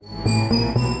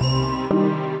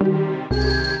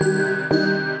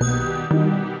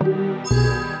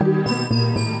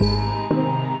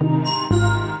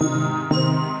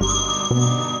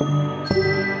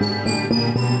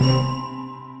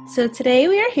So today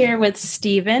we are here with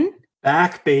Steven.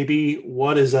 Back, baby.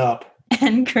 What is up?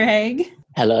 And Greg.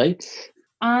 Hello.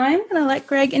 I'm going to let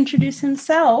Greg introduce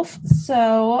himself.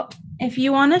 So if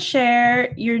you want to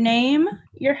share your name,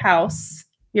 your house,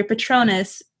 your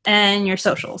Patronus, and your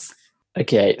socials.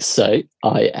 Okay, so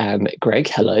I am Greg.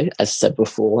 Hello, as said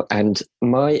before, and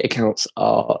my accounts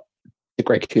are The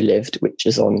Greg Who Lived, which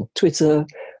is on Twitter.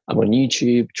 I'm on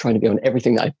YouTube, trying to be on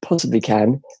everything that I possibly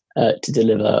can to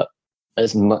deliver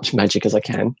as much magic as I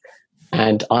can.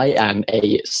 And I am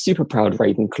a super proud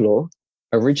Ravenclaw.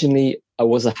 Originally, I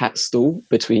was a hat stall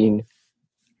between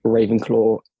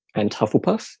Ravenclaw and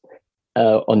Hufflepuff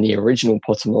on the original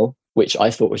Pottermore, which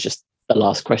I thought was just the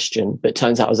last question, but it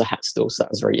turns out I was a hat stall, so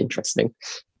that was very interesting.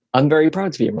 I'm very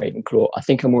proud to be a Ravenclaw. I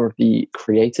think I'm more of the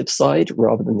creative side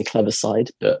rather than the clever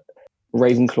side, but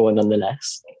Ravenclaw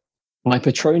nonetheless. My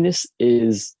Patronus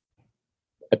is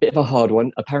a bit of a hard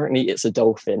one. Apparently, it's a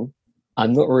dolphin.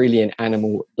 I'm not really an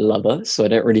animal lover, so I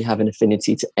don't really have an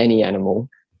affinity to any animal.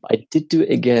 But I did do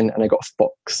it again, and I got a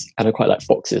fox, and I quite like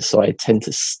foxes, so I tend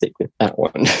to stick with that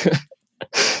one.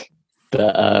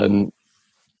 But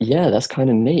yeah, that's kind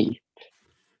of me.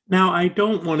 Now, I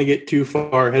don't want to get too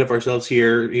far ahead of ourselves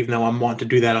here, even though I'm wanting to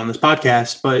do that on this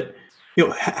podcast. But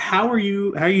how are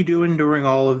you doing during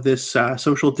all of this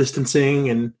social distancing?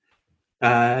 And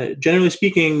generally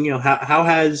speaking, how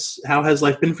has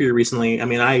life been for you recently? I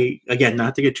mean, again,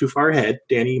 not to get too far ahead,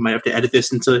 Danny, you might have to edit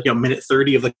this into minute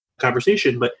 30 of the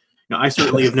conversation, but I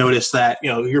certainly have noticed that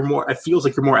you're more. It feels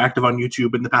like you're more active on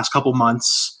YouTube in the past couple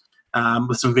months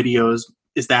with some videos.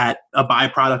 Is that a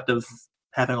byproduct of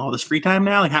having all this free time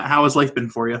now? Like, how has life been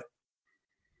for you?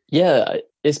 Yeah,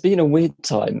 it's been a weird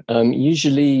time.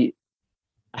 Usually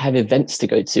I have events to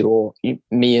go to, or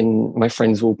me and my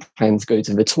friends will plan to go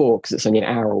to the tour because it's only an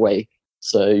hour away.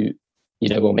 So,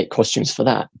 we'll make costumes for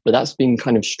that. But that's been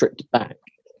kind of stripped back.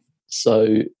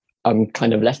 So I'm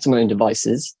kind of left to my own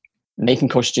devices, making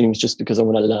costumes just because I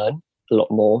want to learn a lot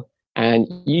more. And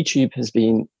YouTube has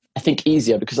been, I think,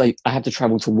 easier because I have to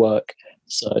travel to work.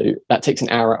 So that takes an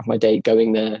hour out of my day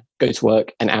going there, go to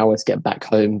work, an hour to get back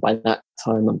home. By that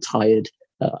time, I'm tired.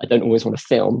 I don't always want to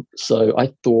film. So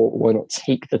I thought, why not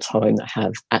take the time that I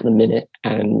have at the minute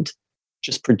and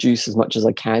just produce as much as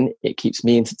I can. It keeps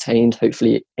me entertained.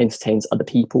 Hopefully it entertains other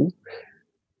people.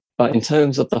 But in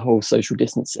terms of the whole social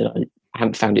distancing, I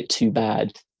haven't found it too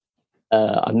bad.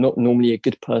 I'm not normally a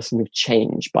good person with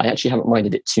change, but I actually haven't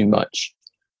minded it too much.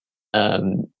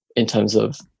 In terms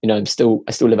of, I still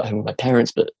live at home with my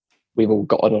parents, but we've all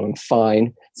gotten on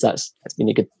fine. So that's been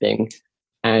a good thing.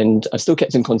 And I've still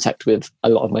kept in contact with a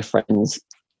lot of my friends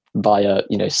via,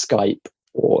 Skype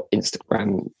or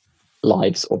Instagram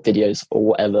lives or videos or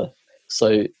whatever.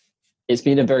 So it's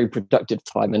been a very productive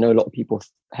time. I know a lot of people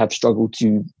have struggled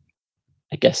to,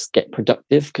 I guess, get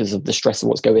productive because of the stress of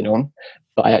what's going on.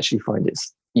 But I actually find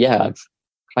I've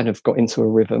kind of got into a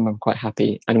rhythm. I'm quite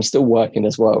happy. And I'm still working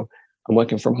as well. I'm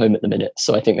working from home at the minute.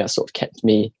 So I think that sort of kept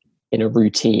me in a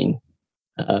routine.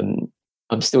 I'm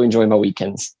still enjoying my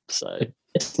weekends. So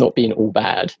it's not been all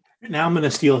bad. Now I'm going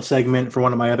to steal a segment for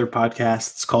one of my other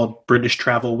podcasts called British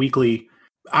Travel Weekly.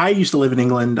 I used to live in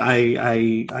England.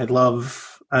 I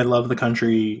love the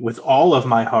country with all of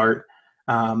my heart.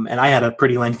 And I had a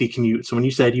pretty lengthy commute. So when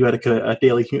you said you had a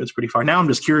daily commute, it's pretty far. Now I'm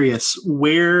just curious,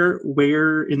 where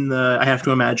in the, I have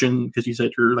to imagine, because you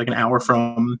said you're like an hour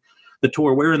from the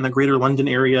tour, where in the greater London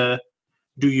area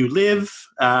do you live?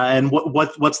 And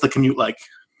what's the commute like?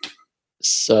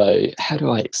 So how do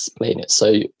I explain it?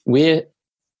 So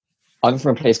I'm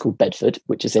from a place called Bedford,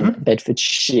 which is in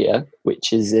Bedfordshire,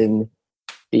 which is in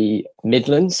the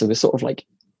Midlands. So we're sort of like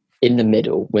in the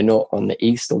middle. We're not on the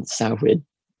east or the south. We're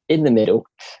in the middle.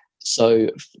 So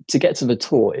to get to the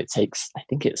tour, it takes, I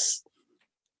think it's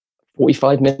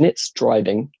 45 minutes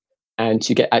driving. And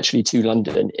to get actually to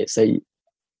London, it's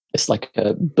like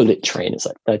a bullet train. It's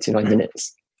like 39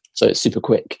 minutes. So it's super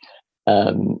quick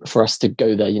for us to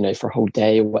go there, for a whole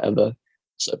day or whatever.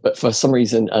 So, but for some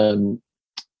reason,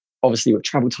 obviously with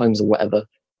travel times or whatever,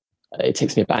 it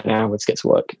takes me about an hour to get to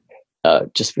work,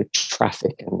 just with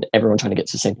traffic and everyone trying to get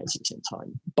to the same place at the same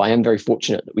time. But I am very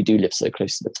fortunate that we do live so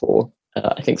close to the tour.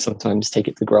 I think sometimes take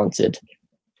it for granted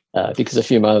because a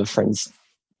few of my other friends,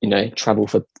 travel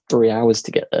for 3 hours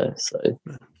to get there. So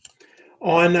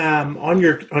on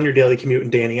your daily commute,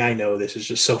 and Danny, I know this is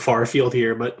just so far afield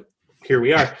here, but here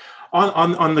we are.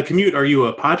 On the commute, are you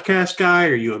a podcast guy?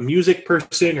 Are you a music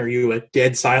person? Are you a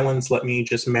dead silence? Let me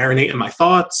just marinate in my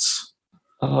thoughts.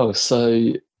 Oh,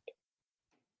 so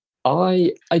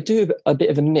I do a bit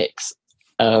of a mix.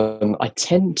 I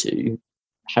tend to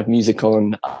have music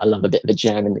on. I love a bit of a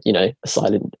jam and a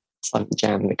silent silent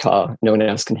jam in the car. No one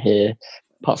else can hear,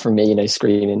 apart from me,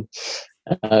 screaming.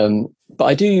 But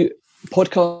I do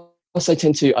podcasts.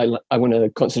 I want to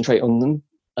concentrate on them.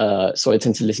 So I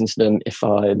tend to listen to them if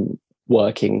I'm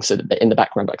working, so that they're in the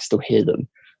background, but I can still hear them.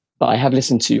 But I have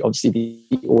listened to, obviously,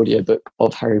 the audiobook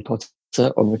of Harry Potter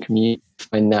on the commute. I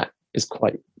find that is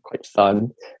quite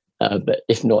fun. But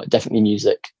if not, definitely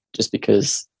music, just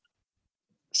because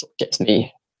it sort of gets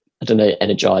me, I don't know,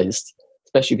 energized.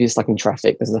 Especially if you're stuck in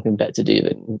traffic, there's nothing better to do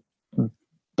than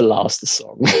blast a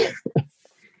song.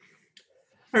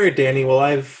 All right, Danny. Well,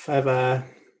 I've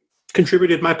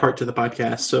contributed my part to the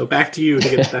podcast, so back to you to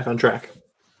get us back on track.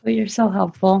 Well, you're so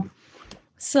helpful.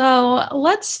 So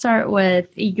let's start with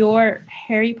your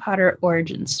Harry Potter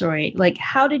origin story. Like,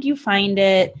 how did you find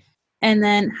it? And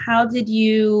then how did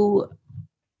you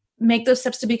make those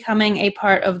steps to becoming a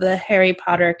part of the Harry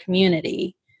Potter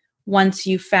community once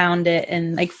you found it?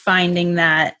 And like finding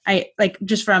that,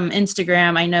 just from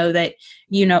Instagram, I know that,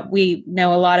 we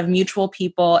know a lot of mutual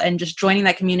people, and just joining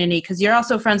that community, because you're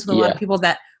also friends with a lot of people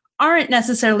that aren't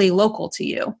necessarily local to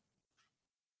you.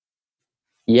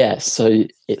 Yeah, so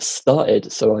it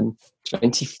started, so I'm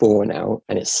 24 now,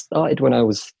 and it started when I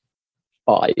was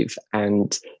 5,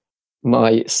 and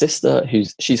my sister,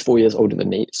 she's 4 years older than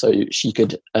me, so she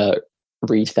could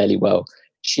read fairly well.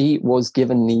 She was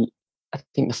given I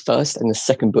think the first and the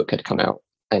second book had come out,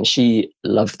 and she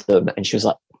loved them, and she was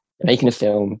like, making a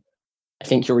film, I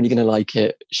think you're really going to like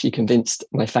it. She convinced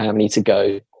my family to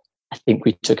go. I think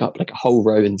we took up like a whole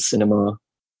row in cinema,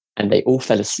 and they all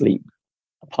fell asleep,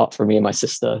 apart from me and my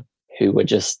sister, who were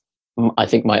just, I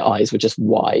think my eyes were just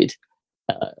wide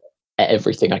at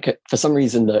everything. For some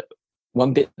reason, that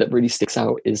one bit that really sticks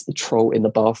out is the troll in the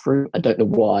bathroom. I don't know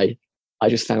why. I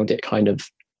just found it kind of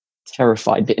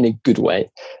terrifying, but in a good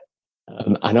way.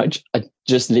 And I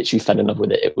just literally fell in love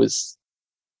with it.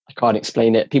 I can't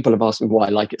explain it. People have asked me why I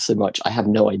like it so much. I have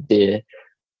no idea.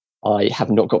 I have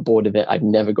not got bored of it. I've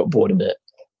never got bored of it.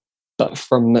 But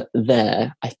from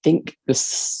there, I think the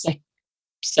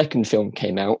second film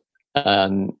came out.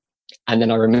 And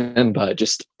then I remember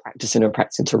just practicing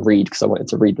to read, because I wanted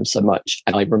to read them so much.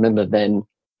 And I remember then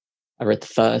I read the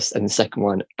first and the second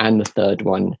one and the third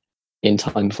one in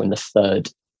time for when the third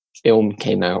film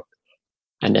came out.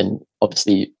 And then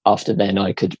obviously after then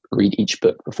I could read each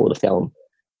book before the film.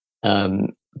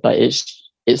 But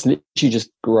it's literally just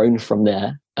grown from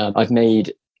there. I've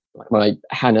made my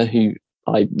Hannah, who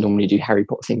I normally do Harry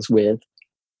Potter things with,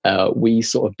 we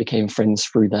sort of became friends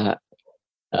through that.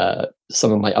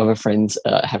 Some of my other friends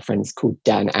have friends called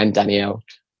Dan and Danielle.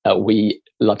 We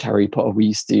loved Harry Potter. We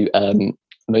used to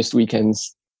most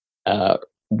weekends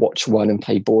watch one and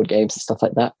play board games and stuff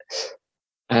like that.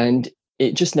 And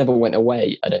it just never went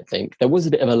away, I don't think. There was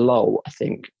a bit of a lull, I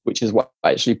think, which is what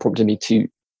actually prompted me to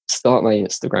start my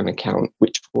Instagram account,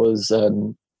 which was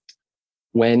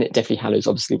when Deathly Hallows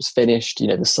obviously was finished.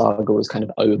 The saga was kind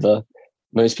of over.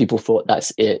 Most people thought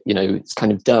that's it, it's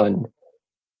kind of done.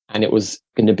 And it was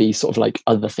going to be sort of like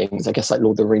other things, I guess, like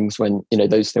Lord of the Rings, when,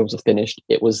 those films were finished,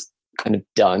 it was kind of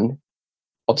done.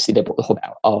 Obviously, they brought The Hobbit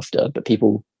out after, but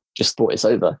people just thought it's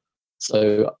over.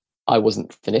 So I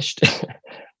wasn't finished.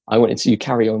 I wanted to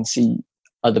carry on,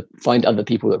 find other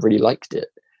people that really liked it.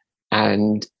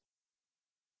 And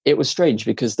it was strange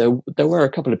because there were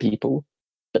a couple of people,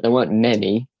 but there weren't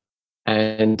many.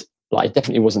 And I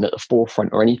definitely wasn't at the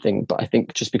forefront or anything, but I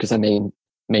think just because I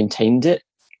maintained it.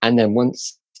 And then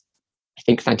once I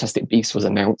think Fantastic Beasts was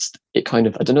announced, it kind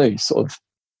of, I don't know, sort of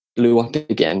blew up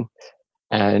again.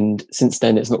 And since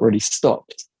then, it's not really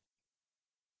stopped.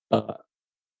 But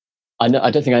I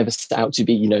don't think I ever set out to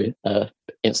be,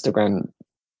 Instagram,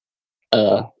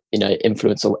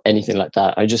 influencer or anything like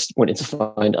that. I just wanted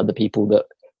to find other people that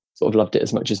sort of loved it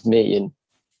as much as me. And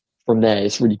from there,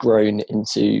 it's really grown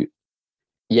into,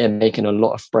 making a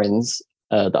lot of friends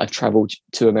that I've traveled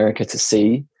to America to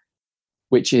see,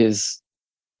 which is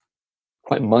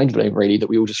quite mind-blowing, really, that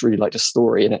we all just really liked a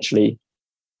story, and actually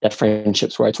their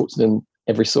friendships where I talk to them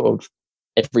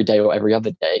every day or every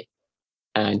other day.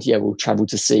 And we'll travel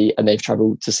to see, and they've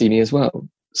traveled to see me as well.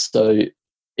 So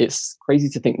it's crazy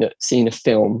to think that seeing a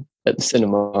film at the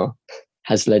cinema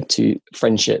has led to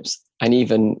friendships and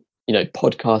even,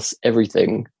 podcasts,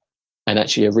 everything, and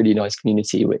actually a really nice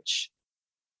community, which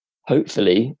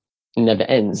hopefully never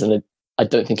ends. And I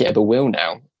don't think it ever will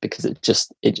now, because it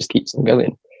just keeps on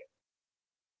going.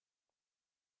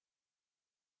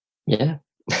 Yeah.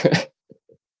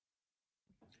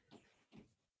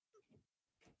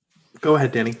 Go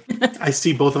ahead, Danny. I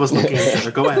see both of us looking at each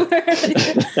other. Go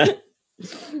ahead.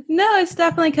 No, it's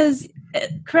definitely because,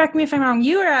 correct me if I'm wrong,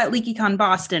 you were at LeakyCon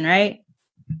Boston, right?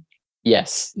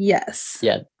 Yes. Yes.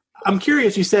 Yeah. I'm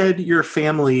curious. You said your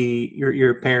family,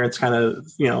 your parents, kind of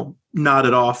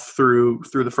nodded off through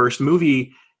the first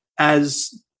movie.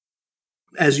 As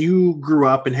you grew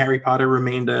up and Harry Potter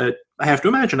remained I have to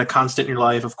imagine, a constant in your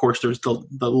life. Of course, there's the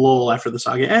lull after the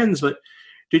saga ends, but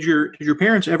did your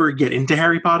parents ever get into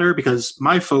Harry Potter? Because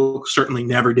my folks certainly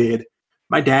never did.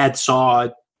 My dad saw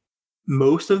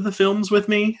most of the films with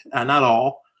me, not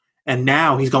all. And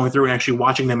now he's going through and actually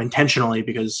watching them intentionally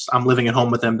because I'm living at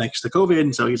home with them thanks to COVID.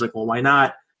 And so he's like, well, why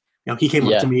not? He came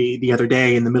up to me the other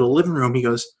day in the middle of the living room. He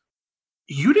goes,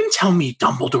 you didn't tell me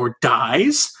Dumbledore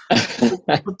dies.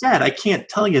 Well, Dad, I can't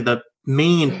tell you the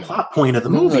main plot point of the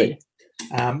movie.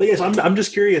 But yes, I'm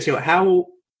just curious, how,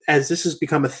 as this has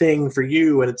become a thing for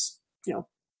you, and it's,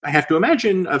 I have to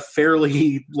imagine a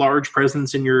fairly large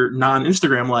presence in your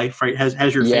non-Instagram life, right?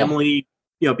 Has your family,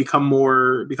 become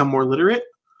more literate?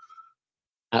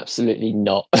 Absolutely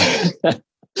not. It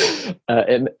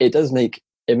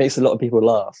makes a lot of people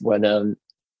laugh when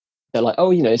they're like,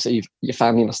 oh, so your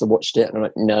family must have watched it. And I'm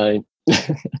like, no.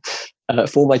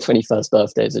 For my 21st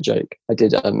birthday, as a joke, I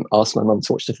did ask my mum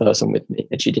to watch the first one with me,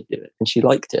 and she did do it, and she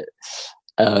liked it.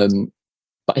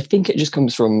 But I think it just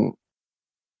comes from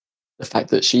the fact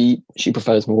that she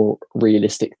prefers more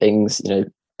realistic things,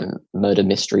 murder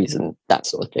mysteries and that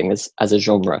sort of thing as a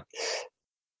genre.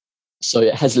 So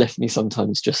it has left me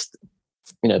sometimes just,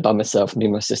 by myself, me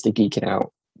and my sister geeking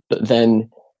out. But then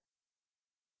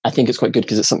I think it's quite good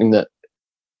because it's something that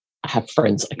I have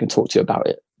friends I can talk to about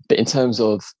it. But in terms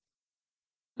of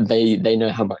they know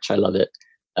how much I love it.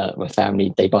 My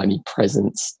family, they buy me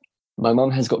presents. My mum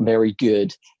has got very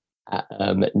good at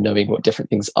knowing what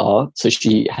different things are. So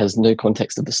she has no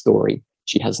context of the story.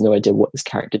 She has no idea what this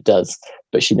character does,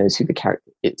 but she knows who the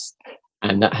character is.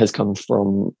 And that has come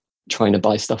from trying to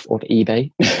buy stuff off eBay.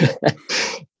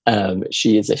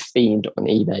 She is a fiend on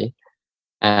eBay.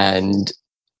 And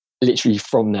literally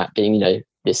from that being,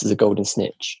 this is a golden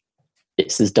snitch.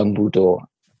 This is Dumbledore.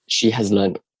 She has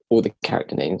learned all the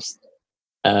character names.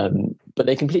 But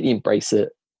they completely embrace it.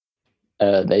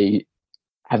 They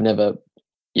have never,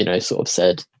 sort of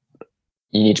said,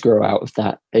 you need to grow out of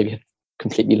that. They have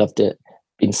completely loved it,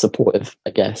 been supportive,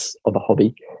 I guess, of a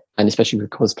hobby. And especially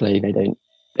with cosplay, they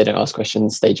don't ask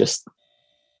questions. They just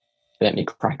let me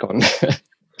crack on.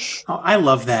 Oh, I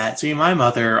love that. See, my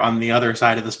mother on the other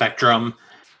side of the spectrum,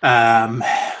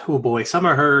 oh boy, some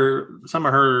of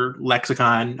her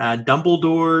lexicon.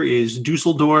 Dumbledore is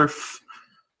Dusseldorf.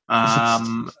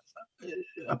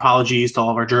 Apologies to all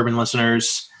of our German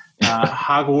listeners.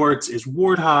 Hogwarts is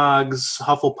warthogs.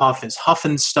 Hufflepuff is huff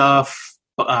and stuff.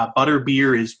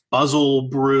 Butterbeer is Buzzle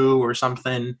Brew or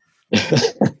something.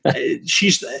 And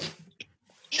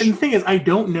the thing is, I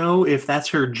don't know if that's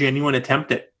her genuine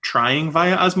attempt at trying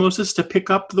via osmosis to pick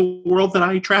up the world that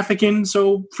I traffic in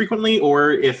so frequently,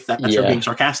 or if that's her being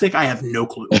sarcastic. I have no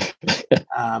clue.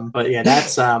 But yeah,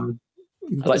 that's I like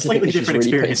to slightly think different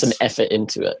she's really experience. putting some effort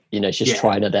into it. She's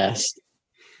trying her best.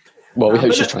 Well, we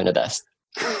hope she's trying her best.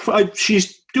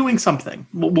 She's doing something.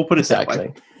 We'll put it that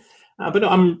way. But no,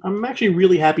 I'm actually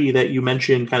really happy that you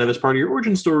mentioned, kind of as part of your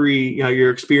origin story,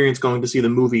 your experience going to see the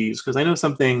movies, because I know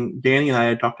something Danny and I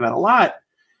had talked about a lot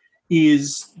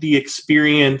is the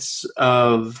experience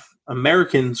of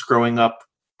Americans growing up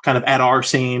kind of at our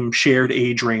same shared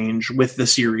age range with the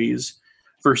series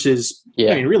versus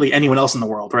really anyone else in the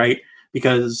world, right?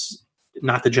 Because,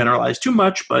 not to generalize too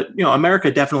much, but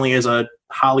America definitely is a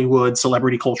Hollywood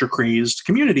celebrity culture crazed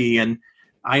community. And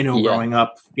I know growing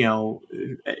up,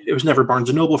 it was never Barnes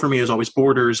and Noble for me. It was always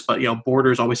Borders, but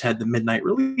Borders always had the midnight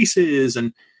releases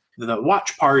and the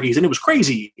watch parties, and it was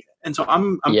crazy. And so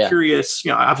I'm curious.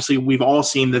 Obviously we've all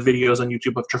seen the videos on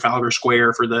YouTube of Trafalgar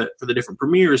Square for the different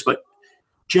premieres, but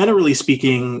generally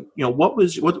speaking,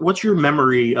 what's your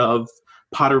memory of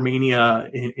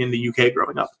Pottermania in the UK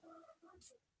growing up?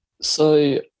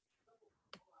 So,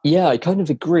 I kind of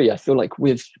agree. I feel like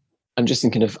I'm just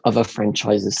thinking of other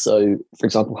franchises. So, for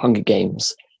example, Hunger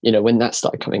Games, when that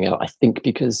started coming out, I think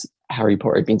because Harry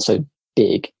Potter had been so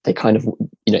big, they kind of,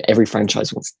 every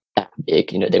franchise wants that big,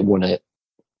 they want to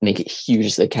make it huge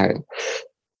as they can.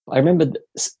 I remember,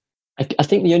 I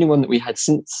think the only one that we had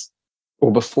since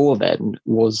or before then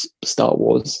was Star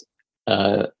Wars,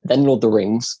 then Lord of the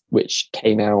Rings, which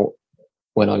came out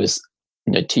when I was,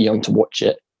 too young to watch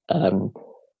it.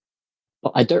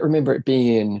 But I don't remember it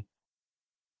being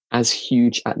as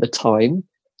huge at the time.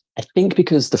 I think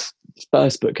because the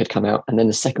first book had come out and then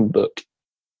the second book,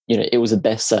 it was a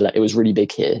bestseller. It was really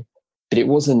big here, but it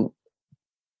wasn't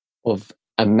of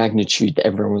a magnitude that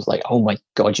everyone was like, oh my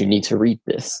God, you need to read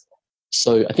this.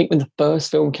 So I think when the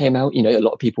first film came out, a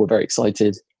lot of people were very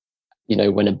excited,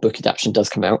 when a book adaptation does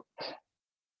come out.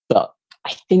 But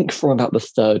I think from about the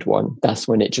third one, that's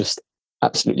when it just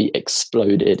absolutely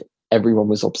exploded. Everyone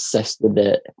was obsessed with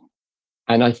it.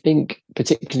 And I think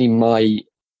particularly my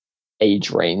age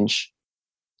range,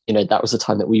 that was the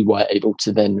time that we were able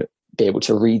to then be able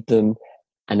to read them.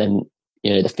 And then,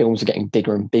 the films were getting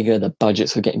bigger and bigger, the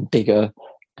budgets were getting bigger.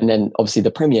 And then obviously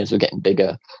the premieres were getting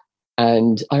bigger.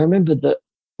 And I remember that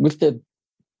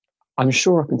I'm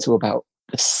sure up until about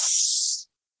the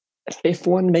fifth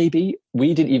one, maybe,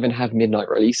 we didn't even have midnight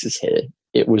releases here.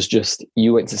 It was just,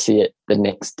 you went to see it the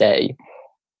next day.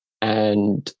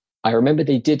 And I remember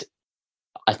they did,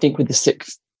 I think with the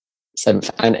sixth,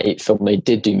 seventh and eighth film, they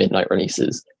did do midnight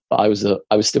releases, but I was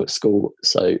still at school.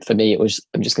 So for me, it was,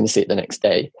 I'm just going to see it the next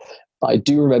day. But I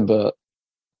do remember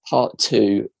part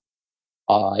two,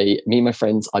 me and my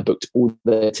friends, I booked all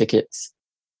the tickets.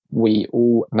 We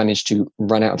all managed to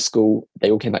run out of school. They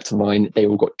all came back to mine. They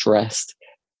all got dressed.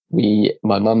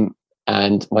 My mum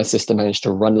and my sister managed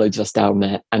to run loads of us down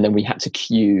there. And then we had to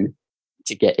queue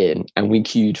to get in. And we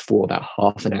queued for about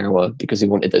half an hour because we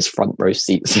wanted those front row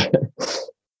seats.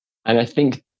 And I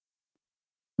think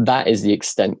that is the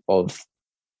extent of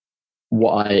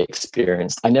what I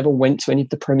experienced. I never went to any of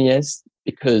the premieres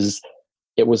because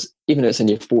it was, even though it's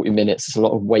only 40 minutes, it's a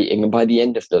lot of waiting. And by the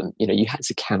end of them, you had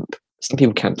to camp. Some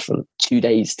people camped for 2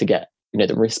 days to get,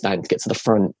 the wristband to get to the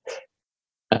front.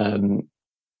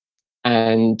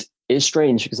 And it's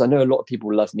strange because I know a lot of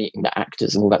people love meeting the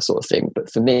actors and all that sort of thing.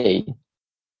 But for me,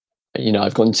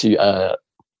 I've gone to a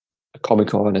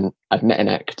Comic-Con and I've met an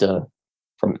actor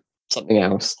from something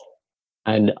else.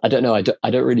 And I don't know, I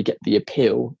don't really get the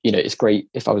appeal. It's great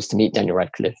if I was to meet Daniel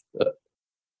Radcliffe, but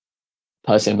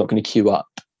personally, I'm not going to queue up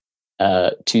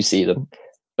to see them.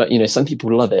 But, some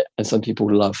people love it and some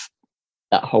people love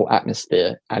that whole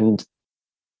atmosphere. And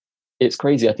it's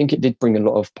crazy. I think it did bring a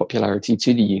lot of popularity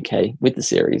to the UK with the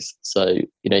series. So,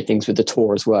 things with the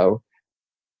tour as well.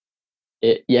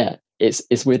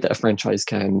 It's weird that a franchise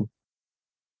can,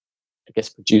 I guess,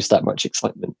 produce that much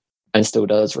excitement and still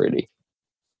does, really.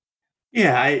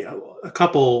 Yeah,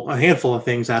 a handful of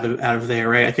things out of there,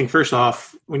 right? I think first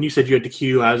off, when you said you had to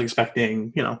queue, I was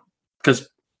expecting, because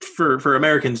for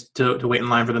Americans to wait in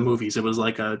line for the movies, it was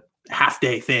like a half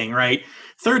day thing, right?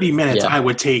 30 minutes I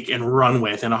would take and run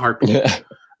with in a heartbeat.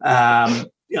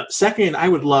 Second, I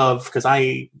would love, because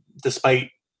despite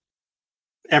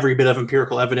every bit of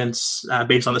empirical evidence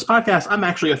based on this podcast, I'm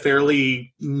actually a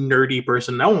fairly nerdy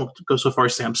person. I won't go so far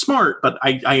as to say I'm smart, but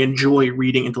I enjoy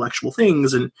reading intellectual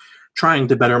things and trying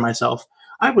to better myself.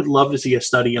 I would love to see a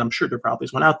study, and I'm sure there probably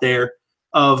is one out there,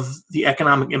 of the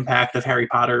economic impact of Harry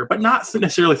Potter, but not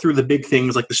necessarily through the big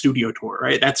things like the studio tour,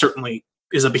 right? That certainly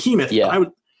is a behemoth. Yeah. But I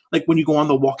would, like when you go on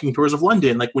the walking tours of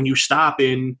London, like when you stop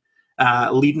in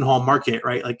Leadenhall Market,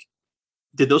 right? Like,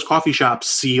 did those coffee shops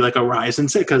see like a rise in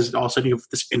sales? Because all of a sudden you have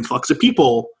this influx of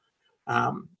people.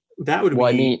 That would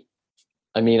be...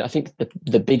 I mean, I think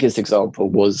the biggest example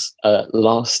was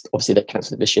obviously they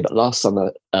cancelled it this year, but last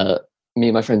summer, me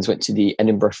and my friends went to the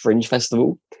Edinburgh Fringe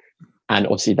Festival. And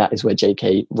obviously that is where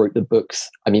JK wrote the books.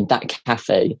 I mean, that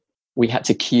cafe, we had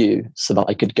to queue so that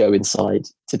I could go inside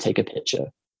to take a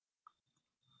picture.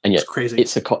 And yet, crazy.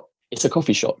 It's a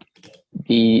coffee shop.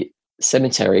 The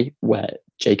cemetery where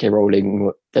JK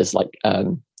Rowling, there's like a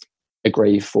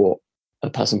grave for a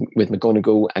person with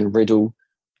McGonagall and Riddle.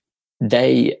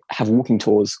 They have walking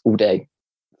tours all day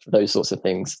for those sorts of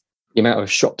things. The amount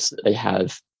of shops that they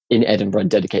have in Edinburgh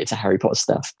dedicated to Harry Potter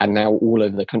stuff, and now all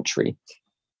over the country.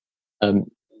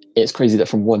 It's crazy that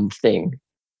from one thing,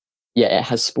 it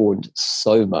has spawned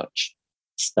so much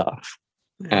stuff.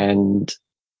 And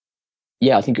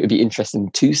I think it would be interesting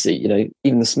to see,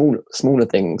 even the smaller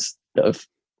things that have,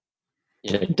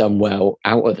 done well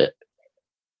out of it.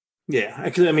 Yeah,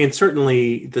 I mean,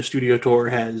 certainly the studio tour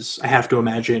has, I have to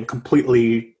imagine,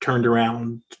 completely turned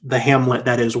around the hamlet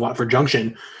that is Watford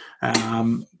Junction.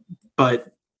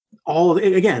 But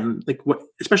again, like what,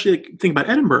 especially like think about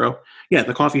Edinburgh,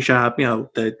 the coffee shop,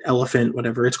 the Elephant,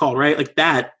 whatever it's called, right? Like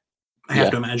that, I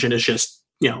have to imagine is just,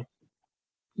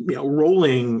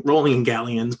 rolling in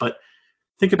galleons. But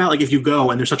think about like if you go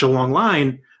and there's such a long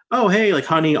line, oh, hey, like,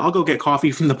 honey, I'll go get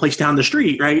coffee from the place down the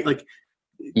street, right? Like,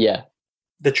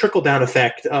 the trickle down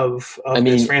effect of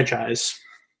this franchise.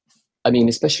 I mean,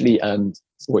 especially what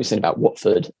you're saying about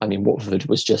Watford. I mean, Watford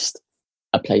was just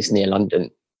a place near London,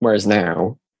 whereas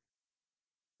now,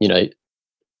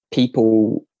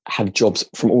 people have jobs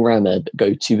from all around there that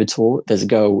go to the tour. There's a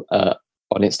girl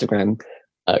on Instagram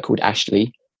called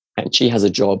Ashley, and she has a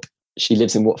job. She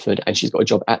lives in Watford, and she's got a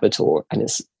job at the tour. And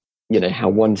it's how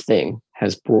one thing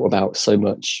has brought about so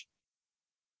much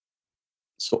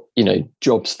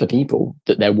jobs for people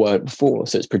that there weren't before.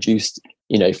 So it's produced,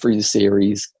 through the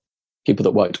series, people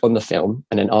that worked on the film,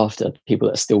 and then after, people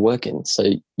that are still working.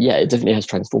 So yeah, it definitely has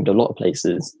transformed a lot of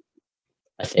places,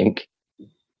 I think.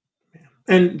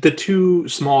 And the two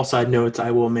small side notes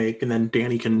I will make, and then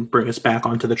Danny can bring us back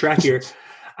onto the track here.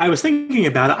 I was thinking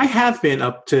about it. I have been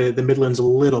up to the Midlands a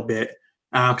little bit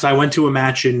because I went to a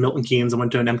match in Milton Keynes. I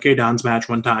went to an MK Dons match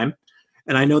one time,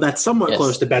 and I know that's somewhat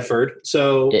close to Bedford.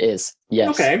 So it is, yes.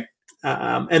 Okay.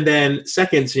 And then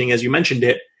second, seeing as you mentioned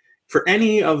it, for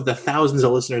any of the thousands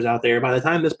of listeners out there, by the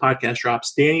time this podcast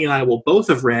drops, Danny and I will both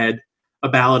have read A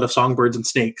Ballad of Songbirds and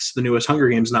Snakes, the newest Hunger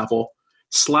Games novel.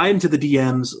 Slide into the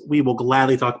DMs. We will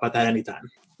gladly talk about that anytime.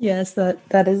 Yes,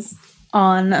 that is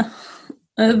on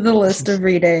the list of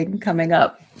reading coming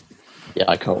up. Yeah,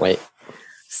 I can't wait.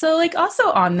 So,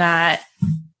 also on that,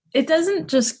 it doesn't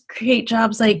just create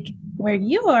jobs where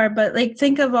you are, but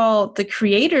think of all the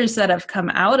creators that have come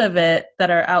out of it that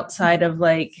are outside of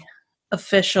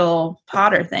official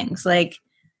Potter things.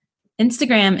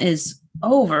 Instagram is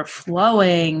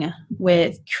overflowing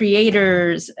with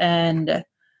creators and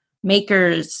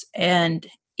makers, and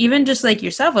even just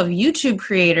yourself, of YouTube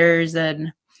creators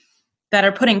and that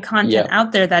are putting content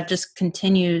out there that just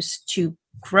continues to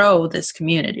grow this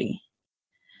community.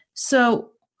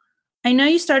 So I know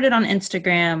you started on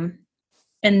Instagram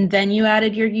and then you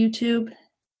added your YouTube.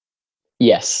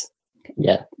 Yes.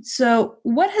 Yeah. So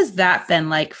what has that been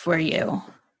like for you?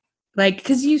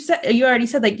 Because you already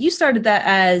said you started that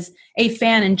as a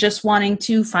fan and just wanting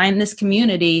to find this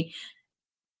community.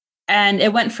 And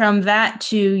it went from that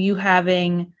to you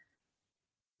having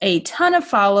a ton of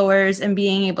followers and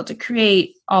being able to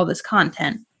create all this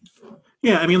content.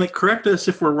 Yeah, I mean, correct us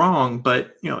if we're wrong,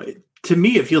 but to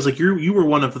me, it feels like you were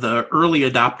one of the early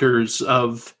adopters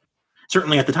of,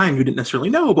 certainly at the time you didn't necessarily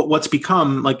know, but what's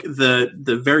become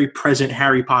the very present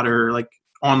Harry Potter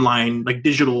online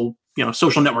digital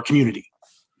social network community.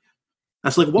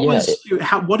 That's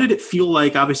what did it feel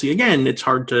like? Obviously, again, it's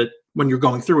hard to, when you're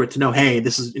going through it, to know, hey,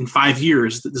 this is in 5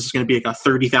 years, this is going to be a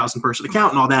 30,000 person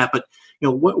account and all that. But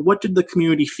what did the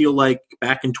community feel like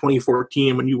back in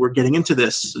 2014 when you were getting into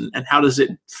this, and how does it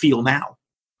feel now?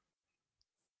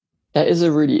 That is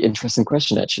a really interesting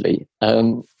question, actually.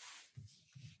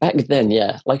 Back then,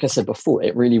 yeah, like I said before,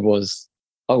 it really was,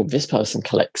 oh, this person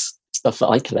collects stuff that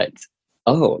I collect.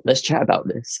 Oh, let's chat about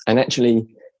this. And actually,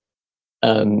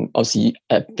 obviously,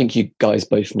 I think you guys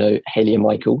both know Haley and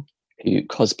Michael, who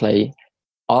cosplay.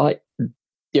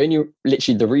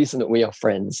 The reason that we are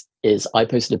friends is I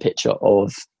posted a picture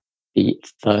of the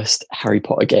first Harry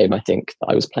Potter game, I think, that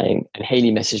I was playing. And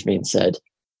Haley messaged me and said,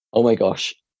 oh my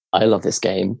gosh, I love this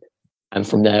game. And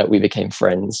from there, we became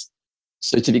friends.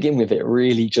 So to begin with, it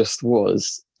really just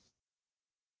was,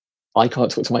 I can't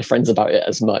talk to my friends about it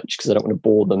as much because I don't want to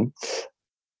bore them.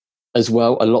 As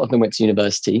well, a lot of them went to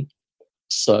university.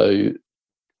 So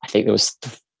I think there was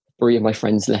 3 of my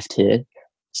friends left here.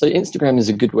 So Instagram is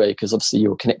a good way because obviously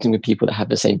you're connecting with people that have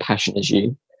the same passion as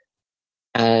you.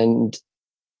 And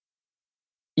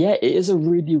yeah, it is a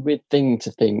really weird thing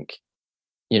to think,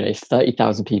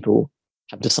 30,000 people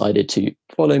have decided to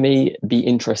follow me, be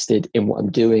interested in what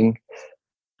I'm doing.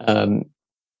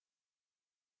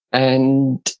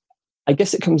 And I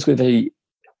guess it comes with I'm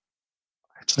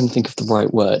trying to think of the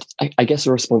right word. I guess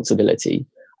a responsibility.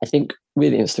 I think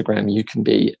with Instagram, you can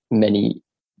be many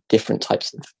different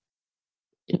types of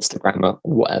Instagrammer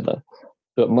or whatever.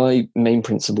 But my main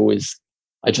principle is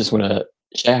I just want to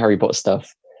share Harry Potter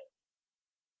stuff,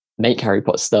 make Harry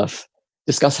Potter stuff,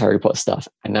 discuss Harry Potter stuff,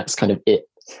 and that's kind of it.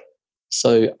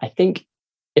 So I think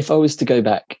if I was to go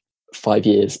back 5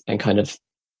 years and kind of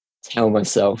tell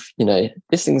myself,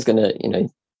 this thing's going to,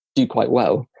 do quite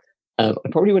well, I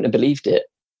probably wouldn't have believed it.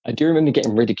 I do remember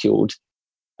getting ridiculed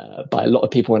by a lot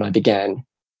of people when I began,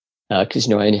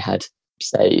 because, I only had,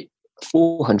 say,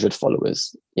 400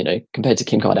 followers, compared to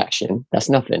Kim Kardashian, that's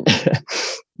nothing.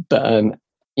 But,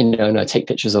 and I take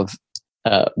pictures of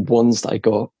wands that I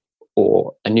got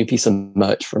or a new piece of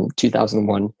merch from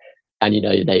 2001.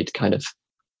 And, they'd kind of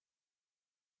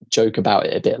joke about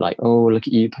it a bit like, oh, look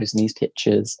at you posting these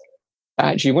pictures. But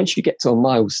actually, once you get to a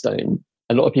milestone,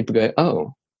 a lot of people go,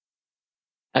 oh,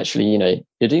 actually,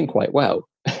 you're doing quite well,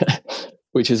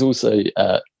 which is also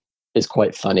is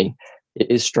quite funny.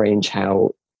 It is strange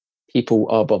how people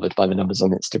are bothered by the numbers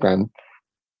on Instagram.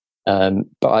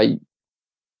 But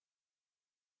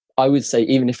I would say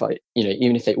even if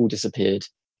they all disappeared,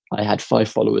 I had 5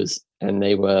 followers and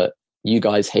they were you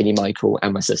guys, Haley, Michael,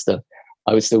 and my sister,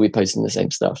 I would still be posting the same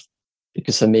stuff.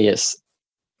 Because for me, it's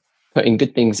putting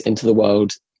good things into the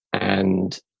world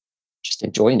and just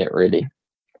enjoying it, really.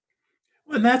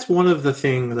 And that's one of the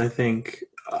things I think,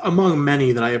 among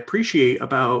many, that I appreciate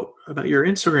about your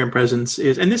Instagram presence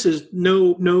is, and this is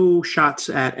no shots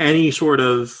at any sort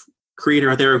of creator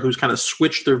out there who's kind of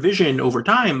switched their vision over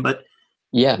time, but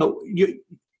Yeah,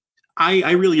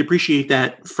 I really appreciate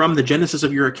that from the genesis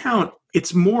of your account,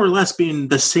 it's more or less been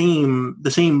the same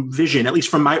vision, at least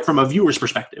from a viewer's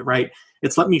perspective, right?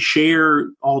 It's let me share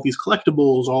all these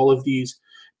collectibles, all of these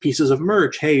pieces of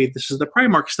merch. Hey, this is the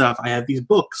Primark stuff. I have these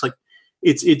books. Like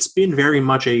it's been very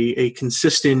much a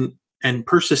consistent and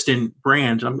persistent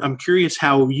brand. I'm curious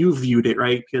how you viewed it,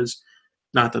 right? Because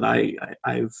not that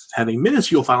I've have a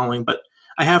minuscule following, but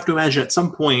I have to imagine at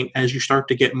some point, as you start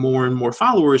to get more and more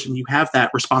followers and you have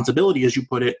that responsibility, as you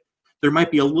put it, there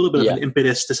might be a little bit of yeah, an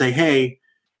impetus to say, hey,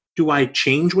 do I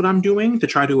change what I'm doing to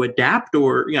try to adapt?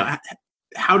 Or,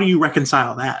 how do you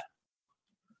reconcile that?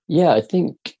 yeah. I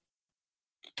think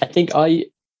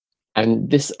and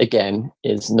this again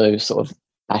is no sort of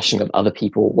bashing of other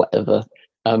people, or whatever.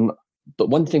 Um, but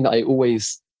one thing that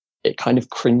it kind of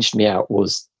cringed me out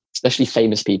was, especially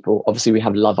famous people. Obviously, we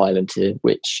have Love Island here,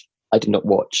 which I did not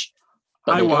watch.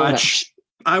 But I they all watch.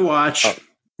 I watch. Oh,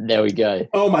 there we go.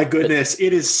 Oh my goodness.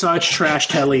 It is such trash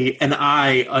telly, and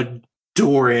I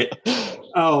adore it.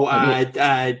 Oh,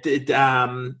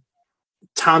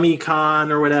 Tommy Khan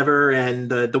or whatever,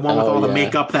 and the one with all the yeah.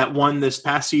 makeup that won this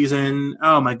past season.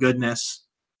 Oh my goodness,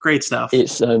 great stuff.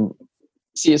 It's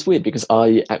see, it's weird because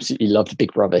I absolutely loved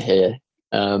Big Brother here.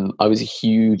 I was a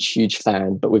huge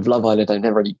fan, but with Love Island, I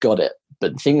never really got it.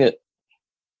 But the thing that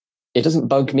it doesn't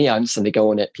bug me, I understand they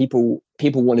go on it. People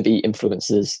want to be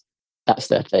influencers. That's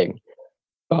their thing.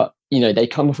 But they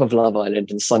come off of Love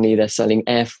Island and suddenly they're selling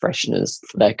air fresheners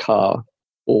for their car,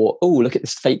 or oh, look at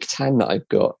this fake tan that I've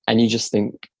got, and you just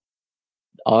think,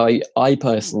 I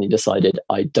personally decided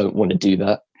I don't want to do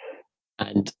that.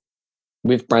 And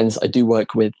with brands I do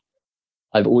work with,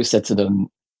 I've always said to them,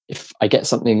 if I get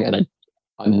something and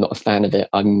I'm not a fan of it,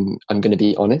 I'm going to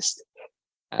be honest.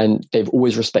 And they've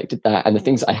always respected that. And the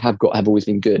things I have got have always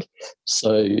been good.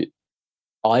 So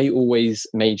I always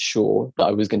made sure that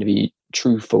I was going to be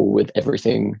truthful with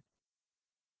everything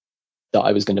that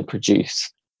I was going to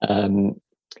produce.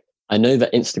 I know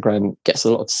that Instagram gets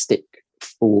a lot of stick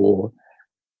for,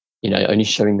 only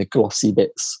showing the glossy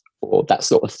bits or that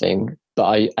sort of thing.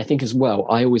 But I think as well,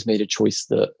 I always made a choice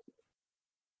that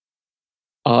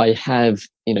I have,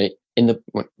 not in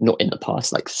the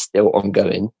past, like still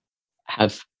ongoing,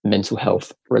 have mental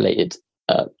health related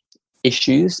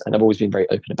issues. And I've always been very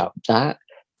open about that.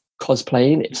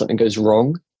 Cosplaying, if something goes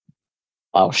wrong,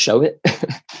 I'll show it.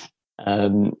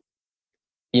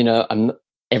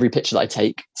 Every picture that I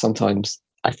take, sometimes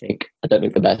I think I don't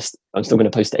look the best. I'm still going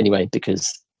to post it anyway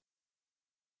because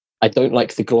I don't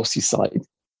like the glossy side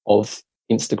of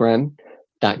Instagram.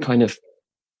 That kind of,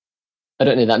 I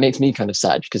don't know, that makes me kind of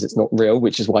sad because it's not real,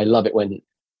 which is why I love it when,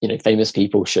 famous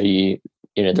people show you,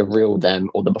 the real them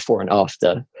or the before and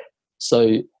after.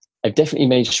 So I've definitely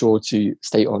made sure to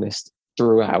stay honest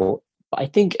throughout. But I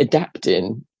think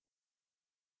adapting,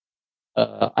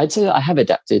 I'd say that I have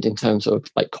adapted in terms of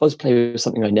like cosplay was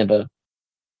something I never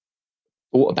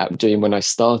thought about doing when I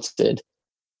started.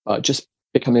 Just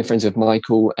becoming friends with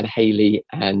Michael and Haley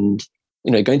and,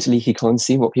 going to LeakyCon,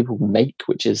 seeing what people make,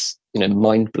 which is,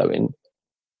 mind blowing.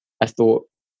 I thought,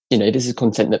 this is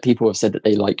content that people have said that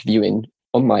they like viewing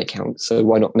on my account. So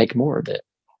why not make more of it?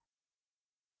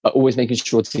 But always making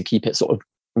sure to keep it sort of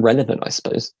relevant, I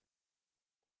suppose.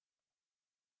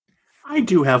 I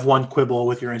do have one quibble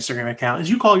with your Instagram account. Is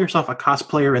you call yourself a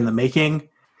cosplayer in the making?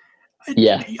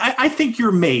 Yeah. I think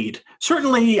you're made.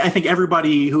 Certainly, I think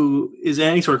everybody who is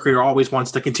any sort of creator always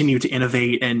wants to continue to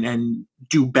innovate and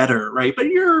do better, right? But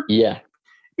you're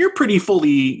pretty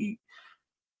fully.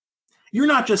 You're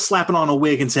not just slapping on a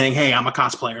wig and saying, "Hey, I'm a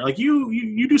cosplayer." Like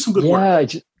you do some good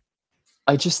work.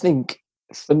 I just think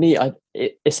for me,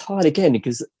 it's hard again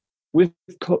because with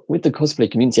the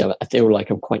cosplay community, I feel like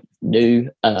I'm quite new.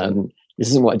 This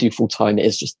isn't what I do full time. It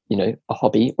is just a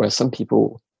hobby. Whereas some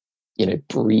people,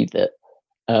 breathe it.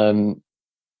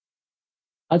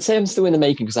 I'd say I'm still in the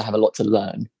making because I have a lot to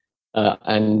learn.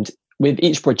 And with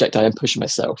each project, I am pushing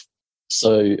myself.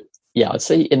 So yeah, I'd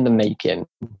say in the making,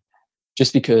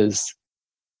 just because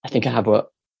I think I have a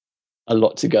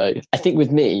lot to go. I think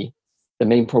with me, the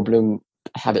main problem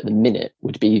I have at the minute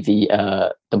would be the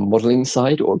modeling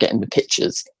side or getting the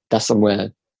pictures. That's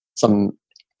some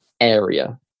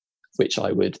area which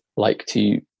I would like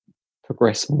to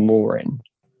progress more in.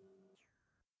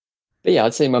 But yeah,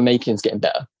 I'd say my making's getting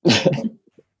better.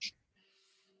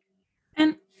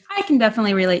 And I can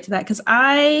definitely relate to that because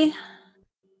I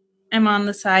am on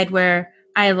the side where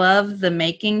I love the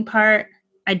making part,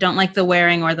 I don't like the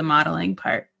wearing or the modeling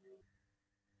part.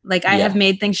 Like I have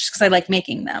made things just because I like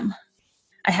making them.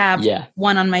 I have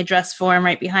one on my dress form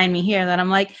right behind me here that I'm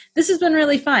like, this has been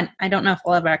really fun. I don't know if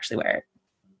I'll ever actually wear it.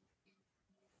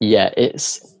 Yeah,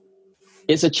 it's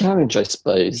a challenge, I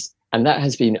suppose. And that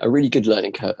has been a really good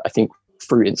learning curve, I think,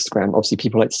 through Instagram. Obviously,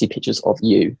 people like to see pictures of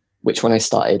you, which when I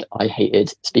started, I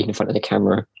hated speaking in front of the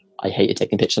camera. I hated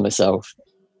taking pictures of myself.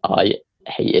 I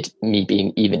hated me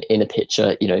being even in a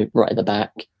picture, right at the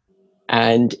back.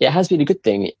 And it has been a good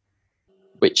thing,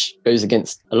 which goes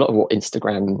against a lot of what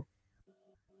Instagram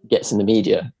gets in the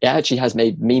media. It actually has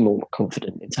made me more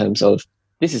confident in terms of,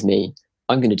 this is me.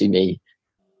 I'm going to do me.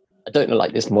 I don't look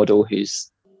like this model who's,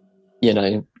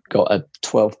 got a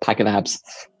 12 pack of abs,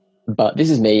 but this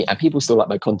is me and people still like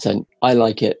my content. I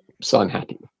like it, so I'm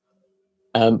happy.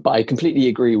 But I completely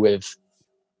agree with,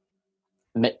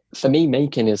 for me,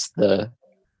 making is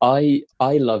I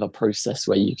love a process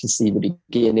where you can see the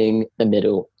beginning, the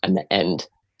middle, and the end.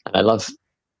 And I love,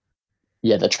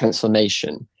 the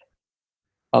transformation.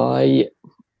 Like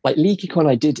LeakyCon,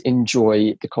 I did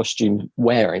enjoy the costume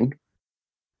wearing,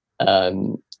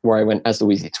 where I went as the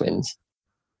Weasley twins.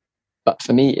 But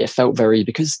for me, it felt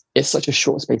because it's such a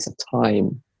short space of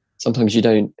time, sometimes you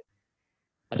don't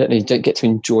get to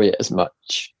enjoy it as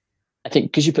much. I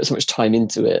think because you put so much time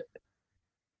into it,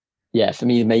 for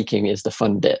me, making is the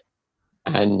fun bit.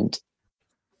 And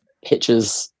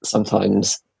pictures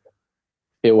sometimes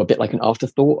feel a bit like an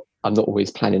afterthought. I'm not always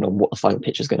planning on what the final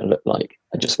picture is going to look like.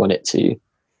 I just want it to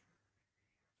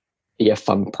be a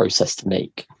fun process to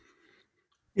make.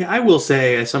 Yeah, I will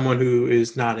say, as someone who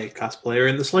is not a cosplayer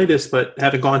in the slightest, but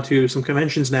having gone to some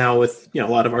conventions now with a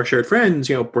lot of our shared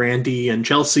friends, Brandy and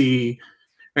Chelsea,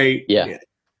 right? Yeah.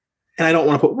 And I don't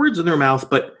want to put words in their mouth,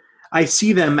 but I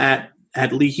see them at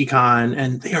LeakyCon,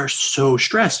 and they are so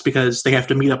stressed because they have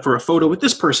to meet up for a photo with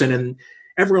this person, and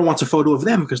everyone wants a photo of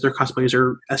them because their cosplays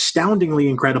are astoundingly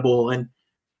incredible. And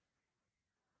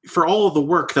for all of the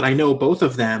work that I know both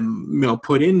of them,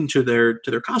 put into their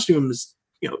costumes,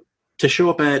 to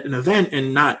show up at an event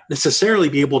and not necessarily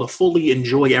be able to fully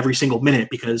enjoy every single minute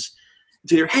because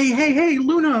it's either, hey,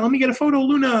 Luna, let me get a photo,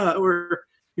 Luna, or,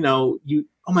 oh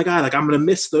my God, like I'm going to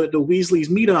miss the Weasleys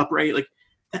meetup, right? Like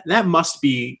that must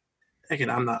be,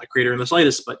 again, I'm not a creator in the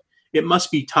slightest, but it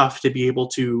must be tough to be able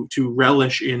to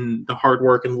relish in the hard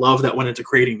work and love that went into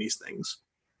creating these things.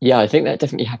 Yeah, I think that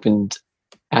definitely happened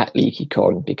at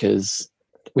LeakyCon because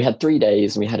we had 3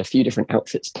 days and we had a few different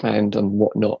outfits planned and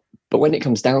whatnot. But when it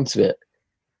comes down to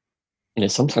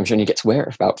it, sometimes you only get to wear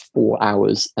it for about 4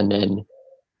 hours and then,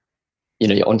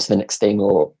 you're on to the next thing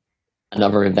or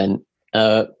another event.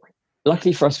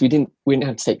 Luckily for us, we didn't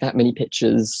have to take that many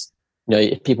pictures.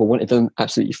 If people wanted them,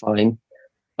 absolutely fine.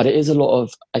 But it is a lot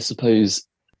of, I suppose,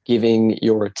 giving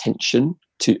your attention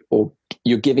to, or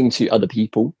you're giving to other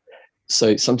people.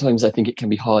 So sometimes I think it can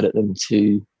be hard at them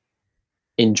to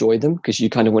enjoy them because you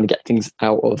kind of want to get things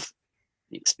out of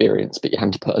the experience, but you're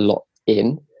having to put a lot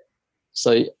in.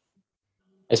 So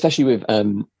especially with, I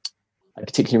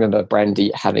particularly remember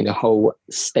Brandy having a whole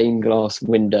stained glass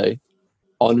window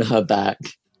on her back,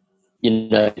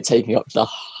 taking up the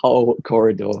whole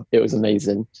corridor. It was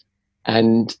amazing.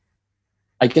 And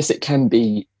I guess it's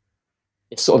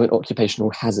sort of an occupational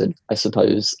hazard, I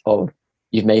suppose, of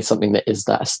you've made something that is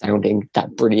that astounding,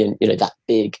 that brilliant, that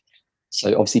big.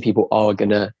 So obviously people are going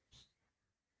to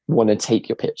want to take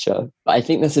your picture. But I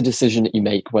think that's a decision that you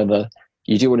make, whether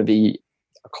you do want to be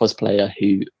a cosplayer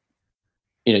who,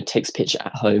 takes a picture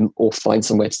at home or find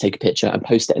somewhere to take a picture and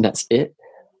post it and that's it.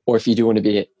 Or if you do want to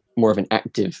be more of an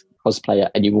active cosplayer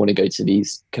and you want to go to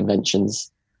these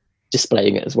conventions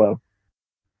displaying it as well.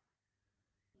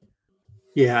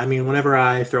 Yeah, I mean, whenever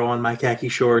I throw on my khaki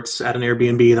shorts at an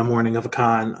Airbnb the morning of a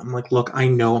con, I'm like, look, I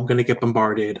know I'm going to get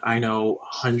bombarded. I know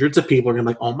hundreds of people are going to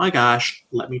be like, oh my gosh,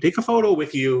 let me take a photo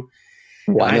with you.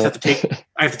 I have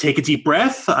to take a deep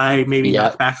breath. I maybe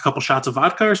knock back a couple shots of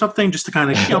vodka or something just to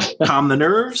kind of calm the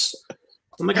nerves.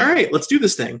 I'm like, all right, let's do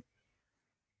this thing.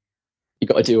 You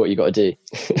got to do what you got to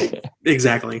do.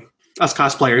 Exactly. Us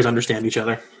cosplayers understand each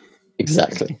other.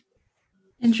 Exactly.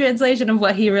 In translation of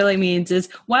what he really means is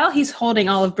while he's holding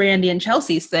all of Brandy and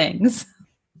Chelsea's things.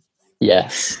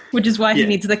 Yes. Which is why he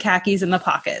needs the khakis in the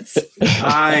pockets.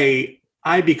 I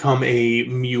become a